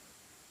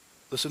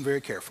 Listen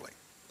very carefully.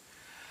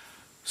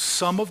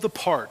 Some of the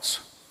parts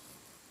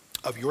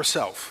of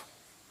yourself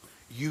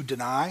you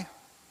deny,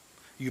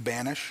 you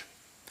banish,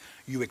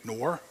 you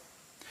ignore,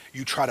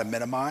 you try to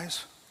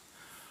minimize,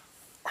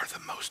 are the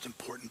most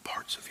important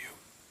parts of you.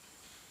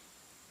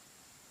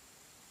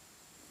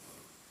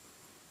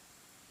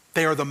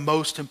 They are the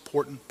most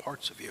important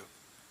parts of you.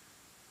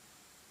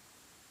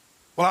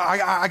 Well,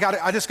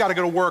 I just got to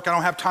go to work. I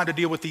don't have time to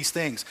deal with these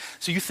things.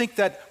 So you think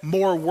that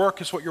more work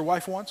is what your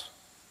wife wants?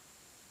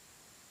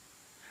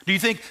 Do Do you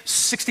think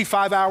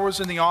 65 hours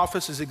in the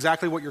office is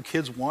exactly what your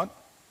kids want?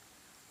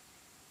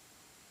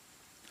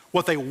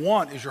 What they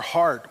want is your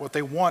heart. What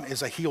they want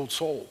is a healed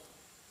soul.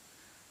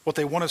 What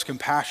they want is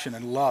compassion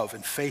and love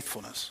and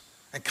faithfulness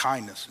and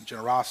kindness and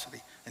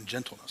generosity and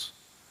gentleness.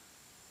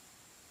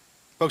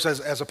 Folks,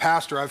 as a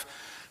pastor, I've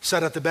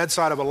sat at the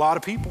bedside of a lot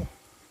of people.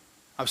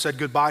 I've said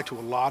goodbye to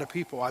a lot of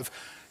people. I've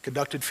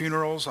conducted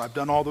funerals. I've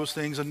done all those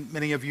things, and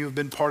many of you have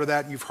been part of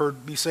that, and you've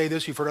heard me say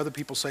this. You've heard other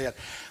people say it.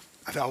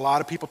 I've had a lot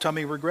of people tell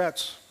me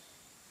regrets.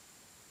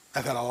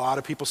 I've had a lot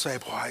of people say,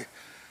 boy,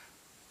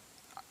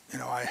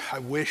 I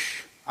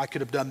wish I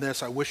could have done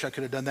this. I wish I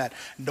could have done that.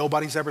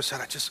 Nobody's ever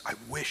said, I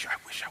wish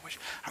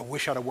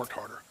I'd have worked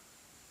harder.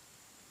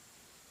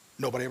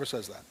 Nobody ever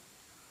says that.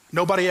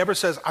 Nobody ever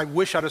says, I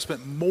wish I'd have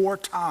spent more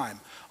time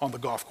on the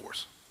golf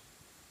course.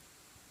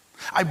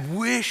 I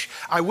wish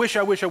I'd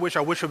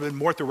have been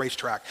more at the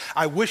racetrack.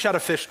 I wish I'd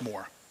have fished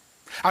more.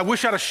 I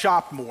wish I'd have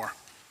shopped more.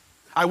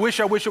 I wish,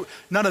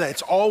 none of that.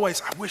 It's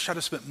always, I wish I'd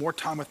have spent more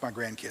time with my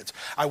grandkids.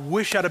 I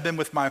wish I'd have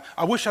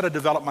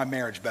developed my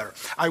marriage better.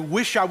 I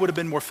wish I would have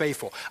been more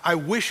faithful. I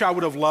wish I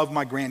would have loved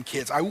my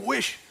grandkids. I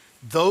wish.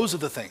 Those are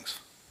the things.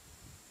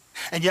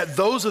 And yet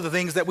those are the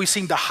things that we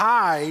seem to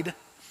hide,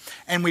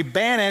 and we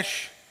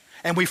banish,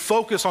 and we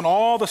focus on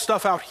all the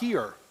stuff out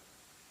here.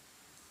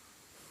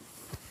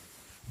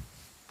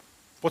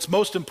 What's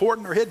most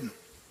important are hidden.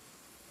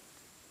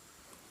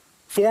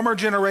 Former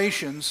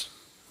generations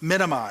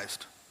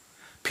minimized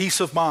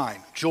peace of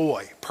mind,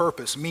 joy,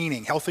 purpose,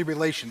 meaning, healthy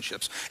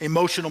relationships,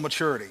 emotional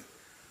maturity.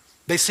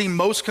 They seem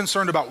most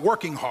concerned about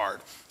working hard,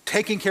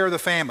 taking care of the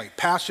family,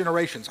 past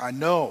generations. I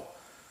know.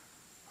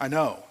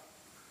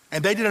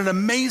 And they did an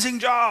amazing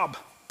job,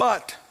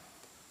 but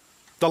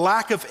the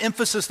lack of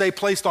emphasis they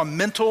placed on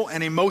mental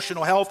and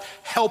emotional health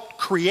helped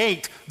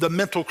create the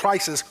mental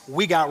crisis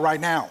we got right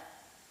now.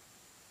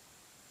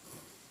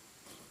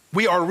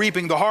 We are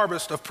reaping the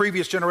harvest of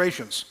previous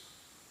generations.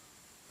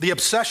 The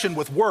obsession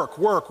with work.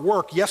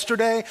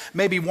 Yesterday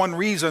may be one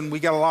reason we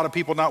got a lot of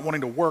people not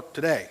wanting to work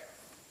today.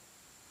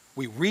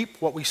 We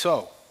reap what we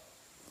sow.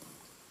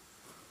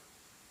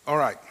 All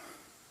right,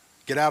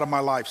 get out of my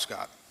life,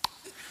 Scott.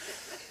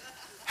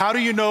 How do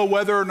you know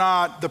whether or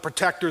not the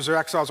protectors or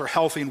exiles are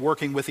healthy and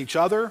working with each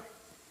other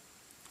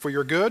for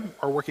your good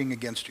or working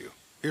against you?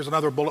 Here's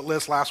another bullet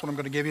list, last one I'm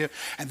going to give you,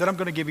 and then I'm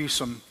going to give you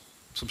some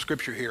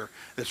scripture here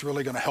that's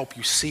really going to help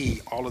you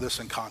see all of this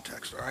in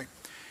context, all right?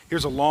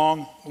 Here's a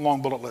long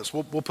bullet list.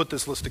 We'll put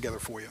this list together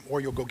for you,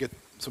 or you'll go get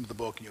some of the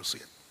book and you'll see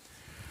it.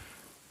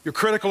 You're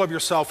critical of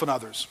yourself and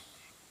others.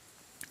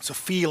 It's a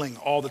feeling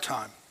all the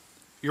time.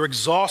 You're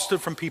exhausted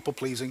from people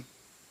pleasing.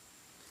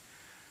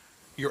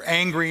 You're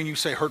angry and you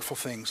say hurtful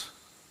things.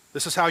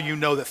 This is how you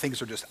know that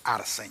things are just out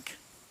of sync.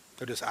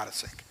 They're just out of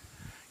sync.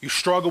 You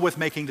struggle with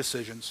making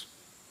decisions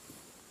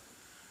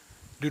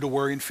due to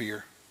worry and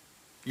fear.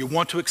 You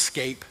want to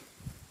escape.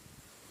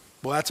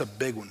 Well, that's a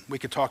big one. We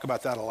could talk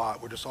about that a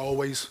lot. We're just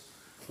always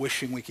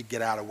wishing we could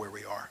get out of where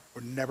we are.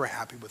 We're never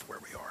happy with where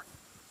we are.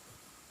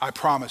 I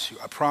promise you.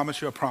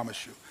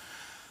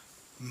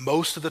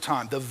 Most of the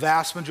time, the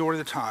vast majority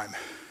of the time,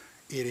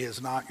 it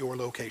is not your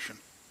location.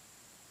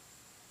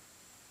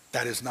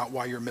 That is not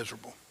why you're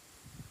miserable.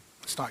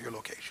 It's not your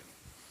location.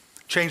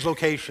 Change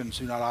locations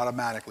do not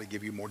automatically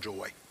give you more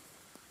joy.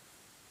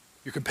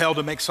 You're compelled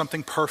to make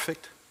something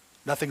perfect.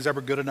 Nothing's ever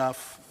good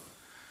enough.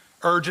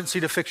 Urgency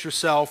to fix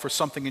yourself or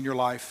something in your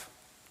life.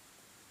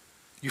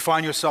 You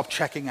find yourself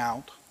checking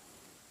out.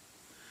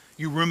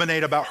 You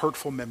ruminate about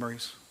hurtful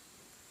memories.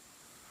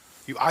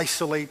 You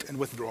isolate and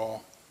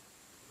withdraw.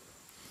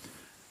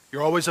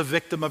 You're always a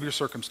victim of your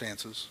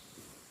circumstances.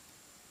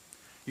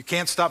 You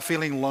can't stop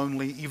feeling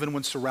lonely even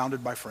when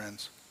surrounded by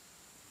friends.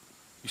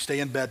 You stay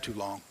in bed too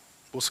long.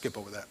 We'll skip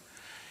over that.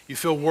 You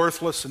feel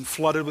worthless and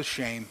flooded with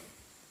shame.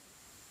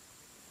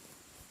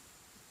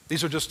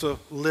 These are just a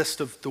list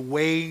of the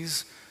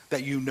ways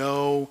that you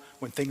know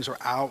when things are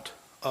out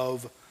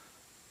of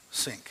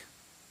sync.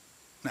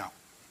 Now,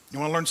 you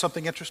want to learn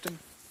something interesting?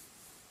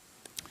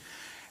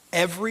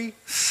 Every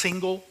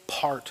single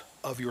part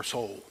of your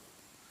soul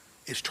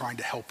is trying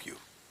to help you.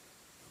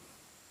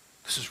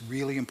 This is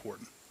really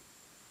important.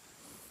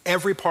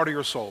 Every part of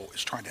your soul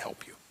is trying to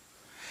help you.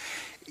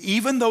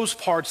 Even those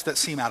parts that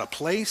seem out of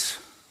place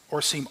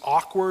or seem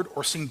awkward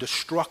or seem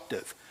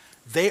destructive,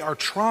 they are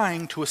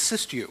trying to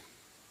assist you.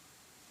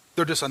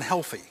 They're just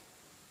unhealthy.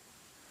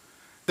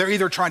 They're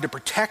either trying to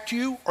protect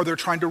you or they're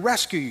trying to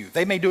rescue you.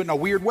 They may do it in a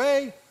weird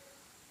way,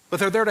 but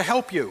they're there to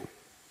help you.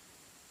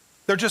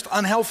 They're just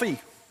unhealthy.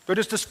 They're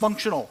just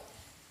dysfunctional.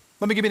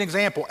 Let me give you an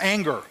example.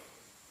 Anger.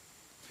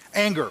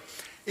 Anger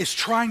is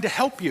trying to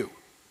help you.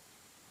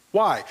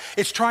 Why?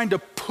 It's trying to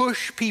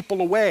push people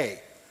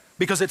away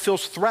because it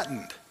feels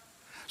threatened.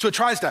 So it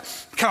tries to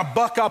kind of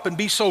buck up and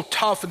be so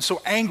tough and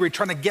so angry,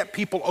 trying to get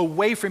people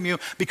away from you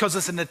because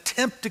it's an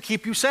attempt to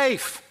keep you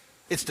safe.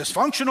 It's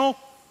dysfunctional,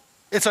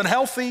 it's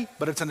unhealthy,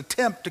 but it's an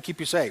attempt to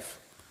keep you safe.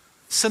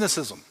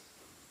 Cynicism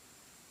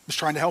is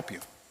trying to help you.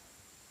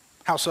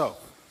 How so?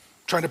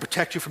 Trying to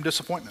protect you from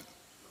disappointment.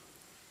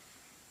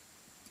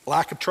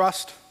 Lack of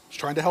trust, It's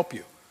trying to help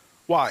you.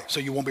 Why? So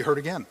you won't be hurt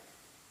again.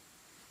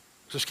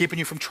 It's just keeping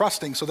you from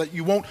trusting so that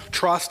you won't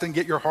trust and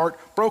get your heart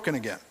broken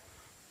again.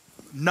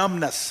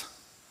 Numbness.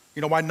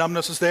 You know why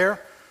numbness is there?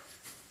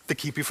 To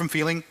keep you from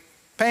feeling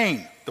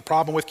pain. The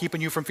problem with keeping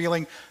you from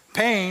feeling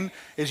pain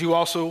is you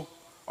also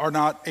are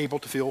not able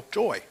to feel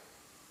joy.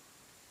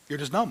 You're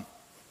just numb.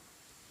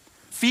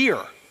 Fear.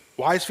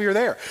 Why is fear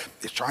there?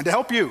 It's trying to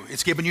help you.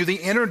 It's giving you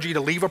the energy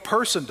to leave a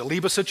person, to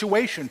leave a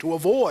situation, to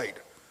avoid.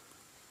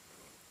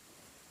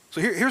 So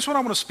here's what I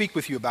want to speak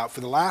with you about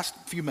for the last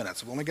few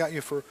minutes. I've only got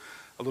you for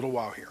a little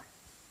while here.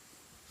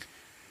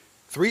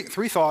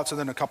 Three thoughts and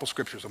then a couple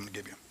scriptures I'm going to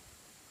give you.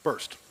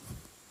 First,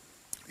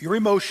 your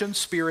emotions,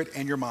 spirit,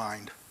 and your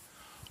mind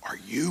are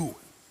you.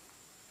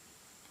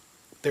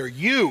 They're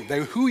you.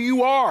 They're who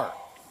you are.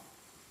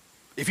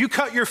 If you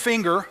cut your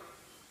finger,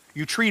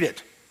 you treat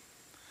it.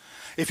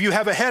 If you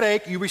have a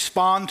headache, you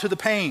respond to the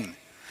pain.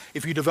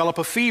 If you develop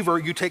a fever,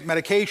 you take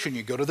medication,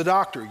 you go to the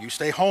doctor, you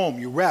stay home,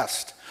 you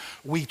rest.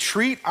 We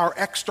treat our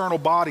external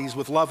bodies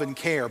with love and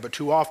care, but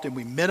too often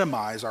we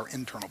minimize our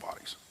internal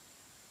bodies.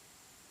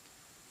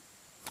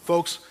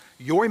 Folks,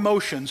 your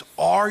emotions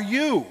are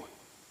you.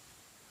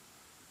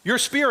 Your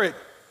spirit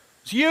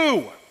is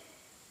you.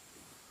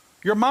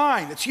 Your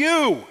mind, it's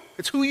you.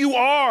 It's who you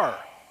are.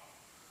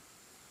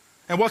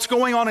 And what's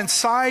going on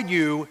inside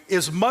you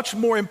is much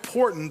more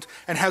important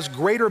and has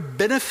greater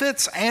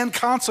benefits and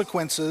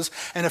consequences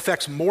and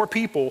affects more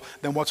people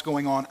than what's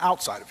going on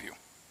outside of you.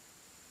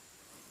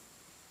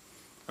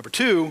 Number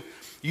two,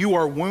 you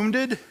are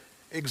wounded,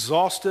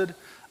 exhausted,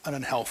 and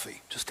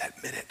unhealthy. Just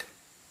admit it.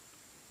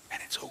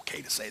 And it's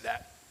okay to say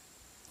that.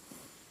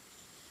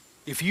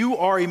 If you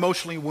are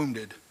emotionally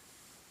wounded,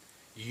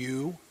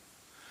 you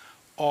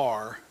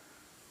are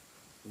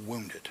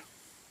wounded.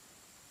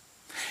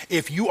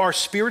 If you are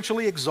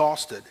spiritually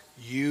exhausted,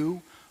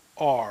 you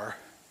are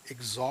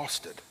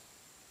exhausted.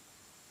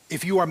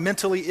 If you are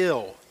mentally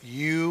ill,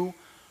 you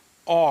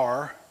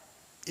are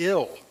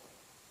ill.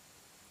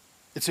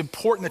 It's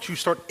important that you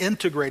start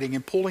integrating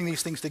and pulling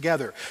these things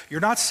together. You're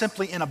not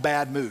simply in a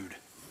bad mood.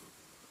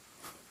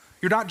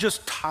 You're not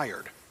just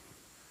tired.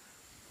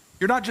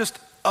 You're not just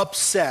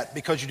upset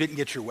because you didn't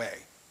get your way.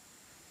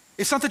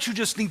 It's not that you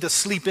just need to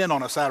sleep in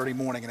on a Saturday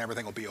morning and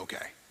everything will be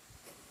okay.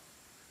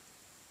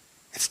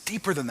 It's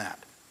deeper than that.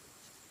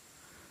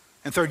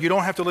 And third, you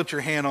don't have to lift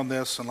your hand on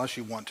this unless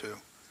you want to.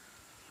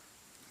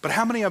 But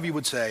how many of you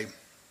would say,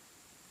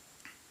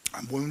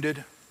 I'm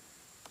wounded?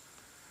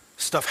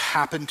 Stuff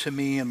happened to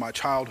me in my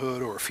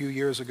childhood or a few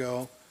years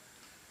ago.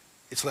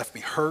 It's left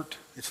me hurt.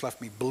 It's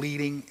left me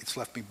bleeding. It's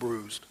left me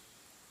bruised.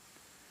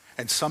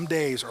 And some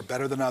days are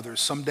better than others.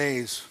 Some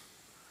days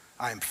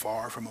I am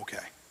far from okay.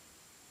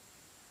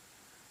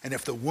 And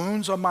if the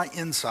wounds on my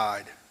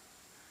inside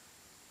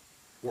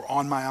were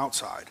on my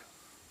outside,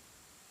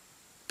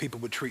 people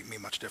would treat me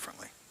much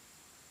differently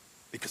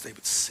because they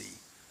would see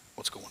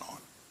what's going on.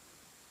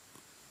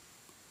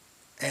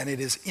 And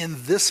it is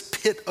in this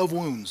pit of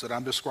wounds that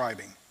I'm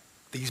describing,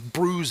 these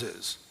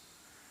bruises,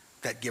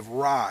 that give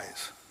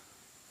rise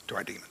to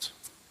our demons.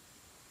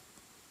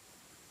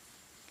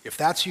 If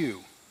that's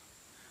you,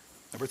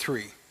 number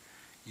three,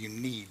 you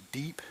need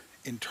deep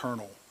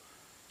internal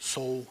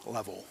soul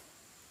level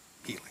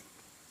healing.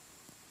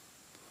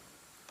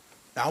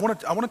 Now I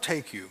want to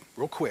take you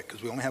real quick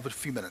because we only have a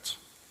few minutes.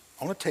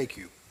 I want to take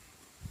you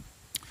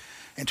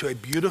into a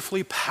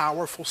beautifully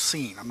powerful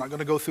scene. I'm not going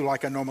to go through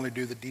like I normally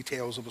do the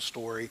details of a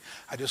story.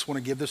 I just want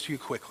to give this to you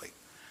quickly.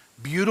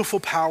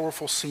 Beautiful,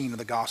 powerful scene in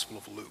the Gospel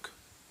of Luke,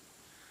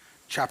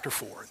 chapter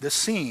 4. This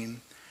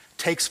scene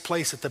takes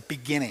place at the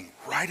beginning,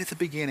 right at the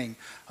beginning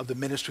of the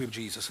ministry of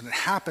Jesus. And it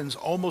happens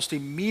almost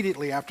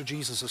immediately after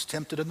Jesus is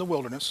tempted in the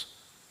wilderness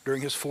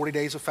during his 40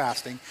 days of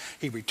fasting.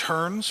 He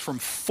returns from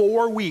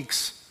 4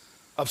 weeks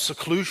of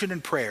seclusion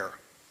and prayer.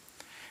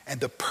 And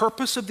the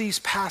purpose of these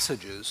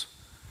passages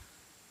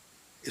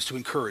is to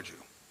encourage you.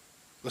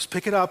 Let's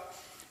pick it up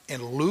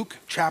in Luke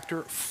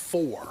chapter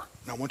 4.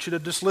 Now I want you to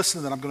just listen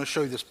and then I'm going to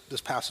show you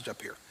this passage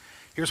up here.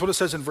 Here's what it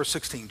says in verse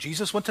 16.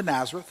 Jesus went to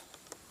Nazareth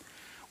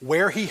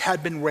where he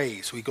had been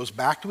raised. So he goes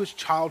back to his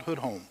childhood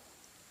home.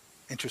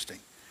 Interesting.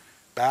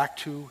 Back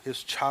to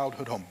his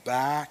childhood home.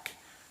 Back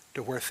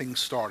to where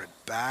things started.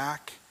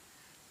 Back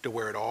to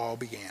where it all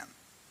began.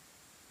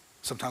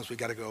 Sometimes we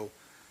got to go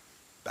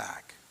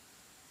back.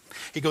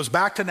 He goes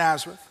back to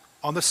Nazareth.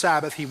 On the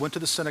Sabbath, he went to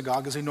the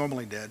synagogue as he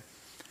normally did,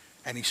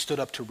 and he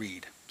stood up to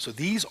read. So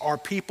these are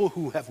people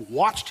who have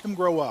watched him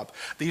grow up.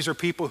 These are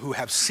people who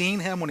have seen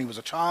him when he was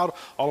a child,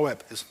 all the way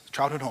up, his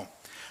childhood home.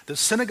 The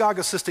synagogue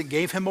assistant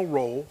gave him a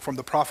roll from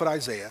the prophet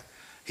Isaiah.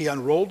 He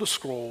unrolled the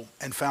scroll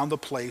and found the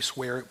place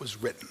where it was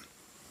written,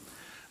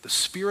 "The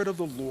Spirit of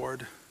the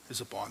Lord is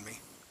upon me,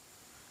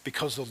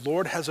 because the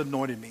Lord has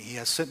anointed me. He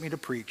has sent me to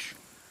preach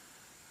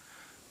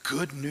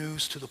good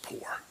news to the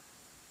poor,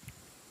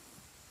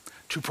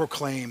 to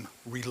proclaim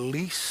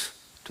release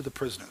to the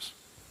prisoners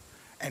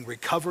and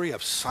recovery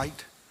of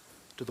sight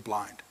to the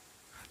blind,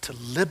 to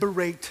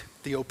liberate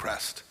the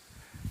oppressed,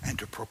 and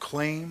to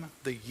proclaim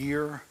the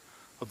year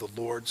of the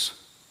Lord's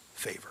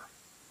favor."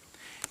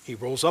 He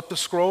rolls up the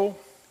scroll,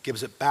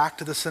 gives it back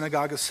to the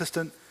synagogue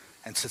assistant,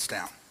 and sits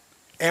down.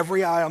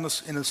 Every eye in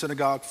the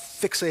synagogue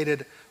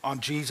fixated on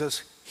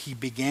Jesus. He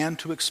began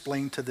to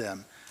explain to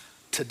them,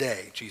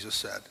 today, Jesus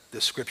said,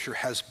 this scripture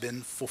has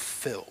been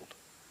fulfilled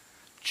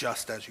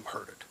just as you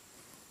heard it.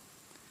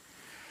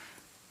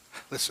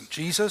 Listen,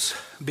 Jesus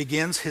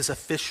begins his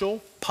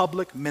official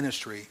public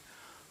ministry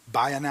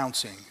by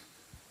announcing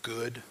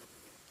good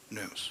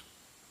news.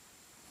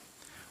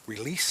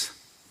 Release,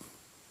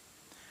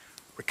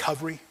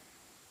 recovery,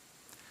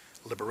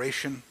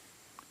 liberation,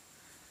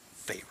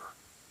 favor.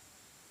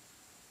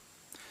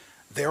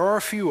 There are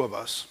a few of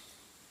us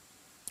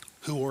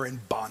who are in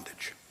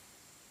bondage.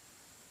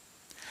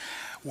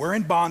 We're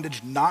in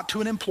bondage not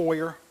to an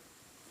employer,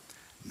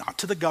 not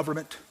to the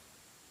government,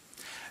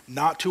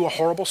 not to a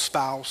horrible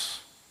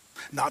spouse,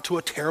 not to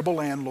a terrible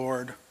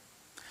landlord.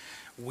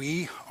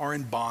 We are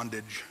in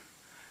bondage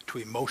to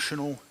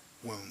emotional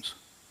wounds,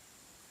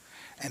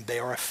 and they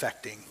are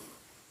affecting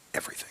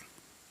everything.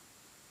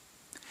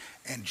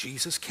 And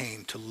Jesus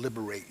came to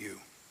liberate you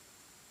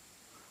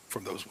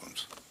from those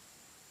wounds.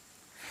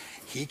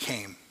 He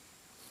came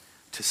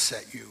to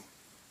set you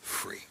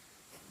free.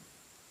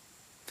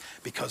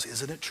 Because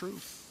isn't it true?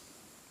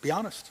 Be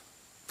honest.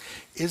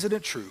 Isn't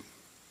it true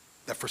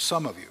that for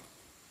some of you,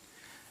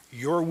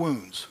 your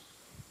wounds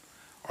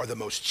are the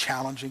most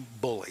challenging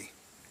bully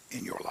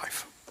in your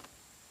life?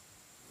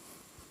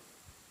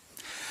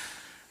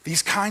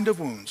 These kind of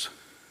wounds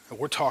that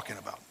we're talking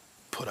about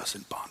put us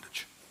in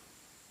bondage.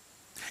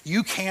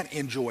 You can't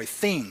enjoy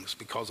things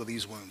because of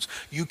these wounds.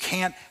 You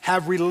can't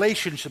have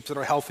relationships that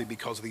are healthy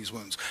because of these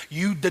wounds.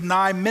 You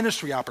deny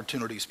ministry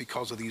opportunities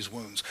because of these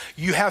wounds.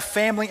 You have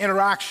family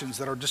interactions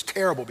that are just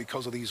terrible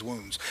because of these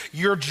wounds.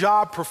 Your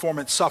job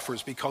performance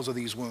suffers because of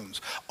these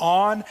wounds.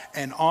 On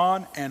and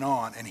on and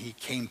on. And he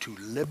came to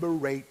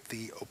liberate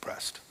the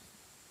oppressed.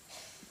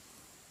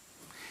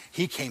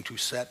 He came to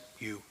set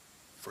you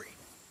free.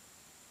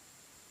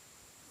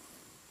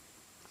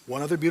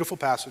 One other beautiful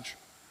passage,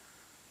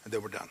 and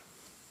then we're done.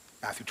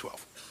 Matthew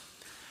 12.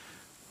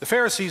 The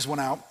Pharisees went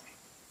out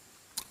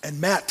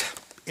and met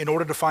in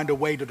order to find a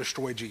way to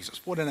destroy Jesus.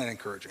 Wasn't that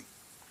encouraging?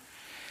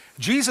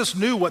 Jesus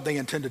knew what they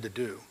intended to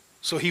do,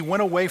 so he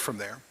went away from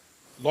there.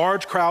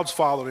 Large crowds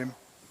followed him,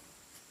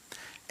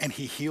 and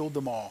he healed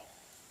them all.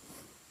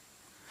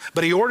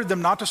 But he ordered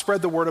them not to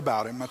spread the word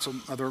about him. That's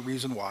another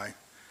reason why.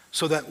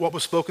 So that what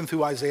was spoken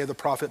through Isaiah the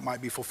prophet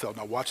might be fulfilled.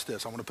 Now watch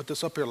this. I want to put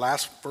this up here.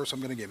 Last verse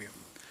I'm going to give you.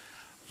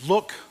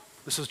 Look,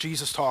 this is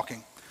Jesus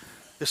talking.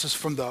 This is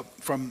from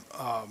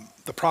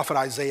the prophet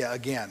Isaiah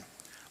again.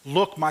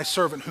 Look, my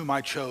servant whom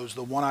I chose,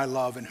 the one I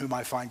love in whom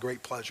I find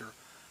great pleasure.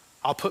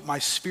 I'll put my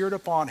spirit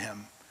upon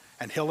him,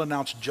 and he'll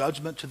announce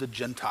judgment to the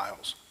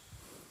Gentiles.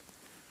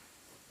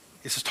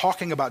 This is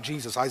talking about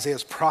Jesus. Isaiah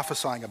is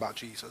prophesying about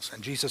Jesus,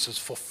 and Jesus is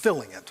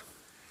fulfilling it.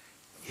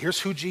 Here's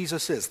who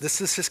Jesus is.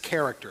 This is his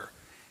character.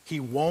 He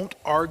won't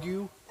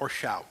argue or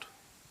shout.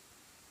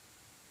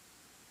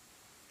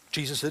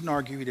 Jesus didn't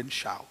argue, he didn't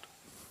shout.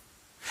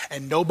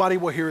 And nobody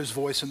will hear his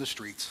voice in the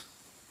streets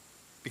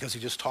because he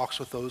just talks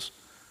with those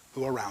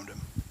who are around him.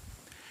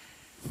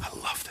 I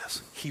love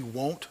this. He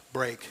won't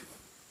break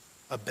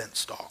a bent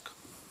stalk,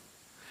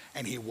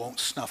 and he won't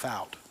snuff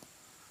out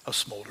a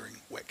smoldering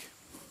wick.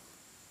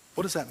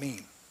 What does that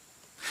mean?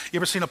 You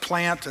ever seen a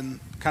plant and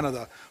kind of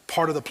the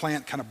part of the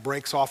plant kind of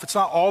breaks off? It's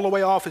not all the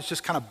way off, it's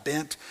just kind of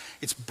bent.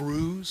 It's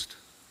bruised.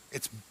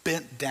 It's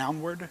bent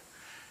downward.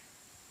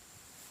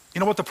 You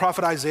know what the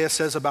prophet Isaiah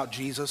says about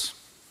Jesus?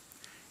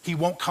 He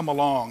won't come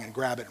along and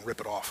grab it and rip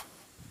it off.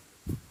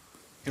 You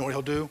know what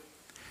he'll do?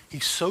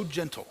 He's so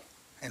gentle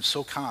and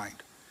so kind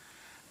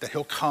that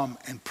he'll come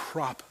and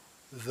prop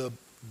the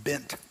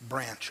bent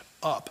branch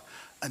up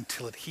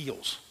until it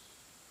heals.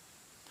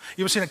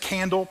 You ever seen a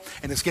candle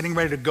and it's getting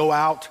ready to go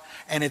out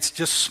and it's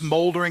just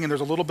smoldering and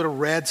there's a little bit of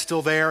red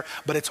still there,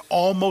 but it's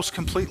almost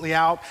completely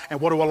out? And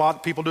what do a lot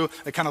of people do?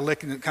 They kind of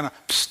lick and kind of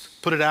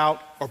put it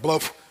out or blow,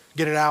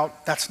 get it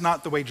out. That's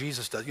not the way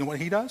Jesus does. You know what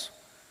he does?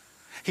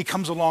 He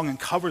comes along and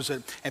covers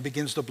it and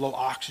begins to blow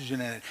oxygen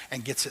in it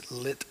and gets it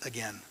lit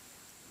again.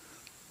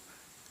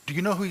 Do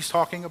you know who he's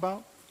talking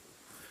about?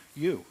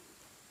 You.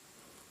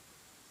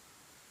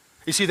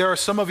 You see, there are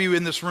some of you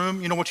in this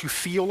room, you know what you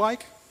feel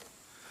like?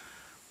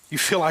 You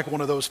feel like one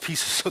of those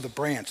pieces of the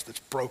branch that's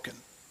broken.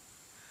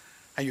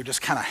 And you're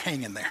just kind of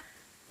hanging there.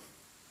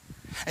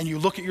 And you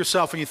look at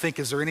yourself and you think,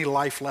 is there any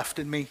life left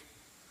in me?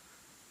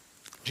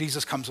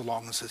 Jesus comes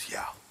along and says,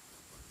 yeah.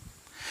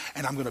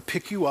 And I'm going to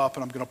pick you up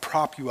and I'm going to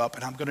prop you up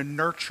and I'm going to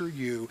nurture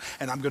you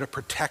and I'm going to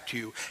protect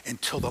you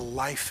until the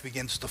life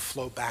begins to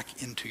flow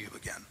back into you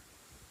again.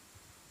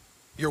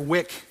 Your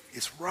wick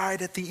is right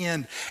at the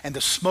end and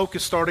the smoke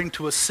is starting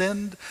to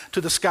ascend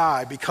to the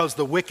sky because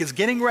the wick is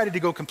getting ready to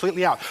go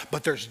completely out.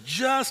 But there's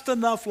just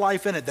enough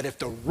life in it that if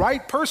the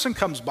right person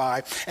comes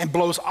by and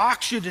blows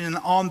oxygen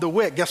on the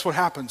wick, guess what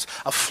happens?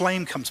 A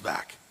flame comes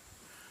back.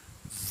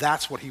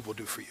 That's what he will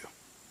do for you.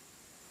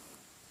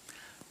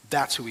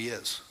 That's who he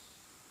is.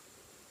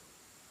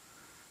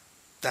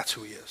 That's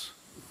who he is.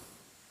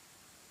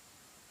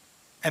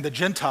 And the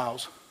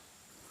Gentiles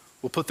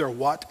will put their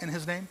what in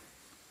his name?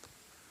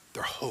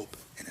 Their hope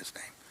in his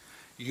name.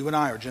 You and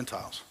I are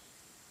Gentiles.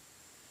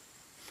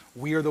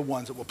 We are the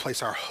ones that will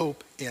place our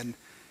hope in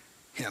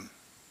him.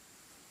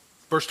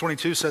 Verse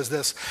 22 says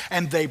this,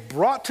 and they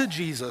brought to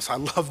Jesus, I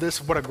love this,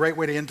 what a great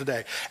way to end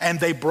today. And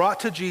they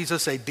brought to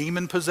Jesus a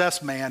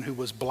demon-possessed man who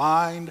was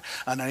blind,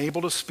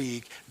 unable to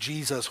speak.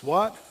 Jesus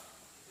what?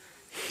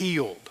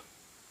 Healed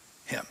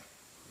him.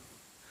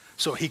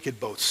 So he could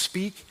both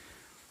speak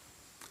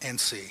and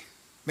see.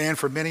 Man,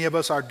 for many of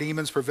us, our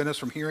demons prevent us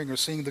from hearing or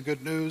seeing the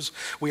good news.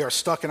 We are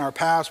stuck in our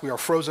past. We are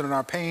frozen in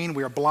our pain.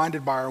 We are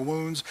blinded by our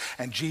wounds.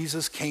 And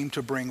Jesus came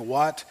to bring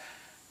what?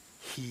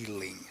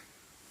 Healing.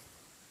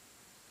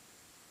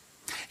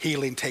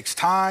 Healing takes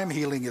time.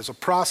 Healing is a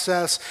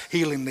process.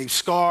 Healing leaves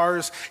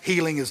scars.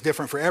 Healing is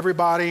different for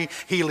everybody.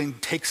 Healing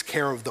takes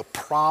care of the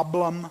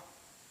problem.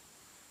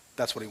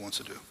 That's what he wants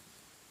to do.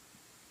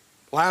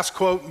 Last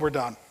quote, and we're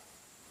done.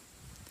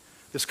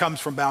 This comes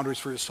from Boundaries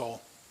for Your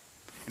Soul.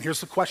 And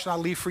here's the question I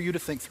leave for you to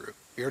think through.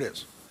 Here it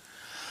is.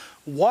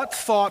 What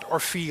thought or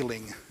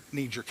feeling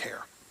needs your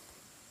care?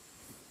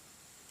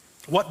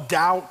 What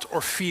doubt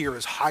or fear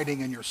is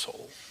hiding in your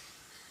soul?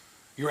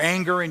 Your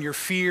anger and your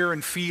fear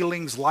and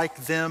feelings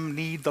like them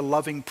need the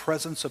loving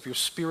presence of your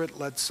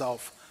spirit-led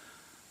self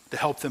to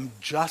help them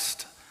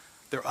adjust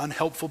their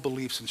unhelpful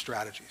beliefs and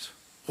strategies.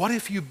 What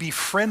if you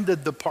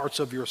befriended the parts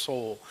of your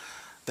soul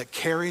that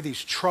carry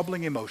these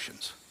troubling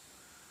emotions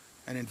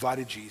and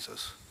invited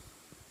Jesus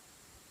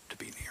to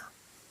be near?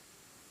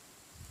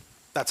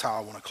 That's how I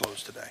want to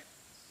close today.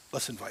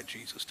 Let's invite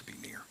Jesus to be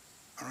near,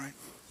 all right?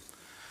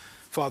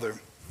 Father,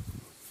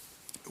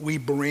 we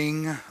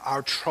bring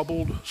our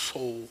troubled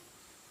soul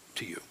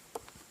to you.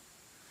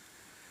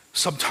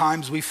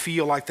 Sometimes we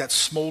feel like that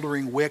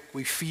smoldering wick.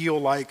 We feel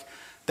like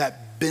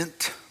that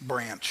bent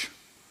branch.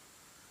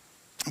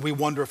 We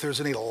wonder if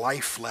there's any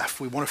life left.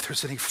 We wonder if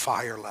there's any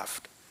fire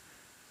left.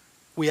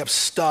 We have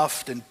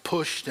stuffed and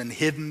pushed and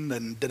hidden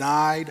and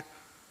denied.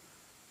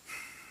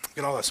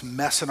 Get all this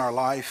mess in our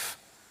life.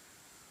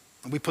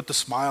 And we put the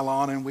smile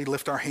on and we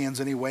lift our hands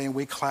anyway and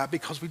we clap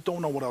because we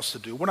don't know what else to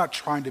do. We're not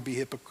trying to be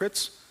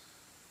hypocrites.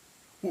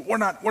 We're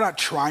not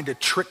trying to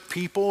trick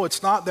people.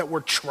 It's not that we're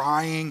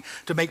trying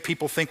to make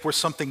people think we're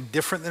something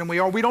different than we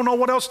are. We don't know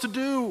what else to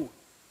do.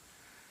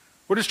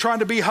 We're just trying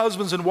to be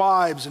husbands and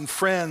wives and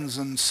friends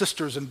and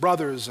sisters and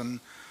brothers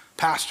and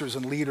pastors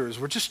and leaders.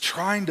 We're just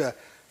trying to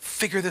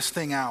figure this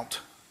thing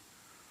out.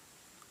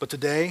 But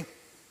today,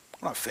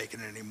 we're not faking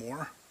it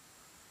anymore.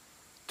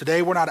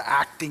 Today, we're not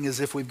acting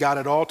as if we've got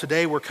it all.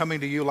 Today, we're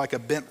coming to you like a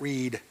bent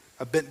reed,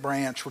 a bent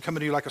branch. We're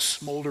coming to you like a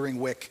smoldering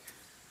wick.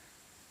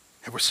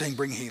 And we're saying,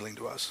 bring healing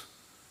to us.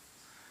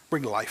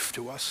 Bring life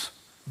to us.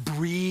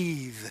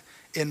 Breathe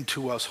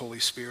into us, Holy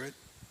Spirit.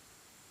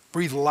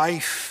 Breathe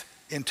life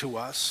into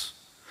us.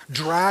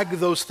 Drag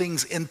those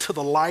things into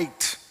the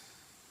light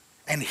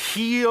and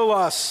heal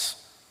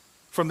us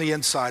from the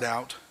inside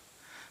out,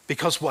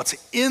 because what's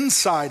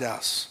inside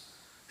us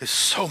is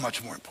so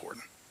much more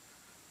important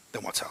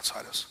than what's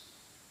outside us.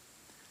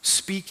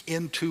 Speak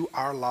into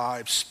our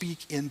lives. Speak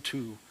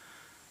into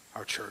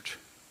our church.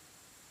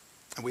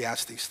 And we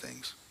ask these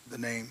things in the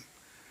name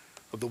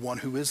of the one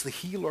who is the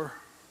healer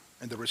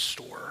and the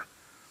restorer.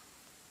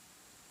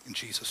 In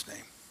Jesus'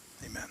 name,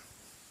 amen.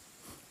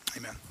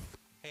 Amen.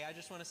 Hey, I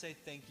just want to say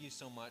thank you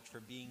so much for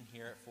being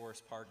here at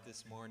Forest Park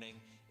this morning.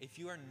 If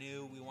you are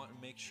new, we want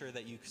to make sure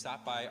that you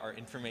stop by our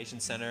information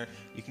center.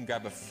 You can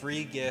grab a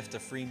free gift, a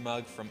free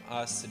mug from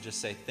us, and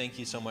just say thank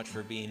you so much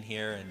for being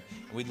here, and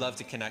we'd love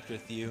to connect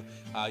with you.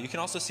 You can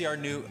also see our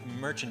new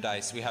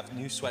merchandise. We have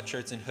new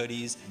sweatshirts and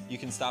hoodies. You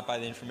can stop by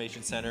the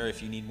information center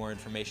if you need more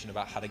information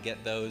about how to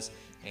get those.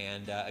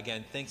 And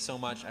again, thanks so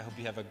much. I hope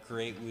you have a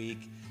great week.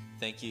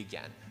 Thank you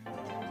again.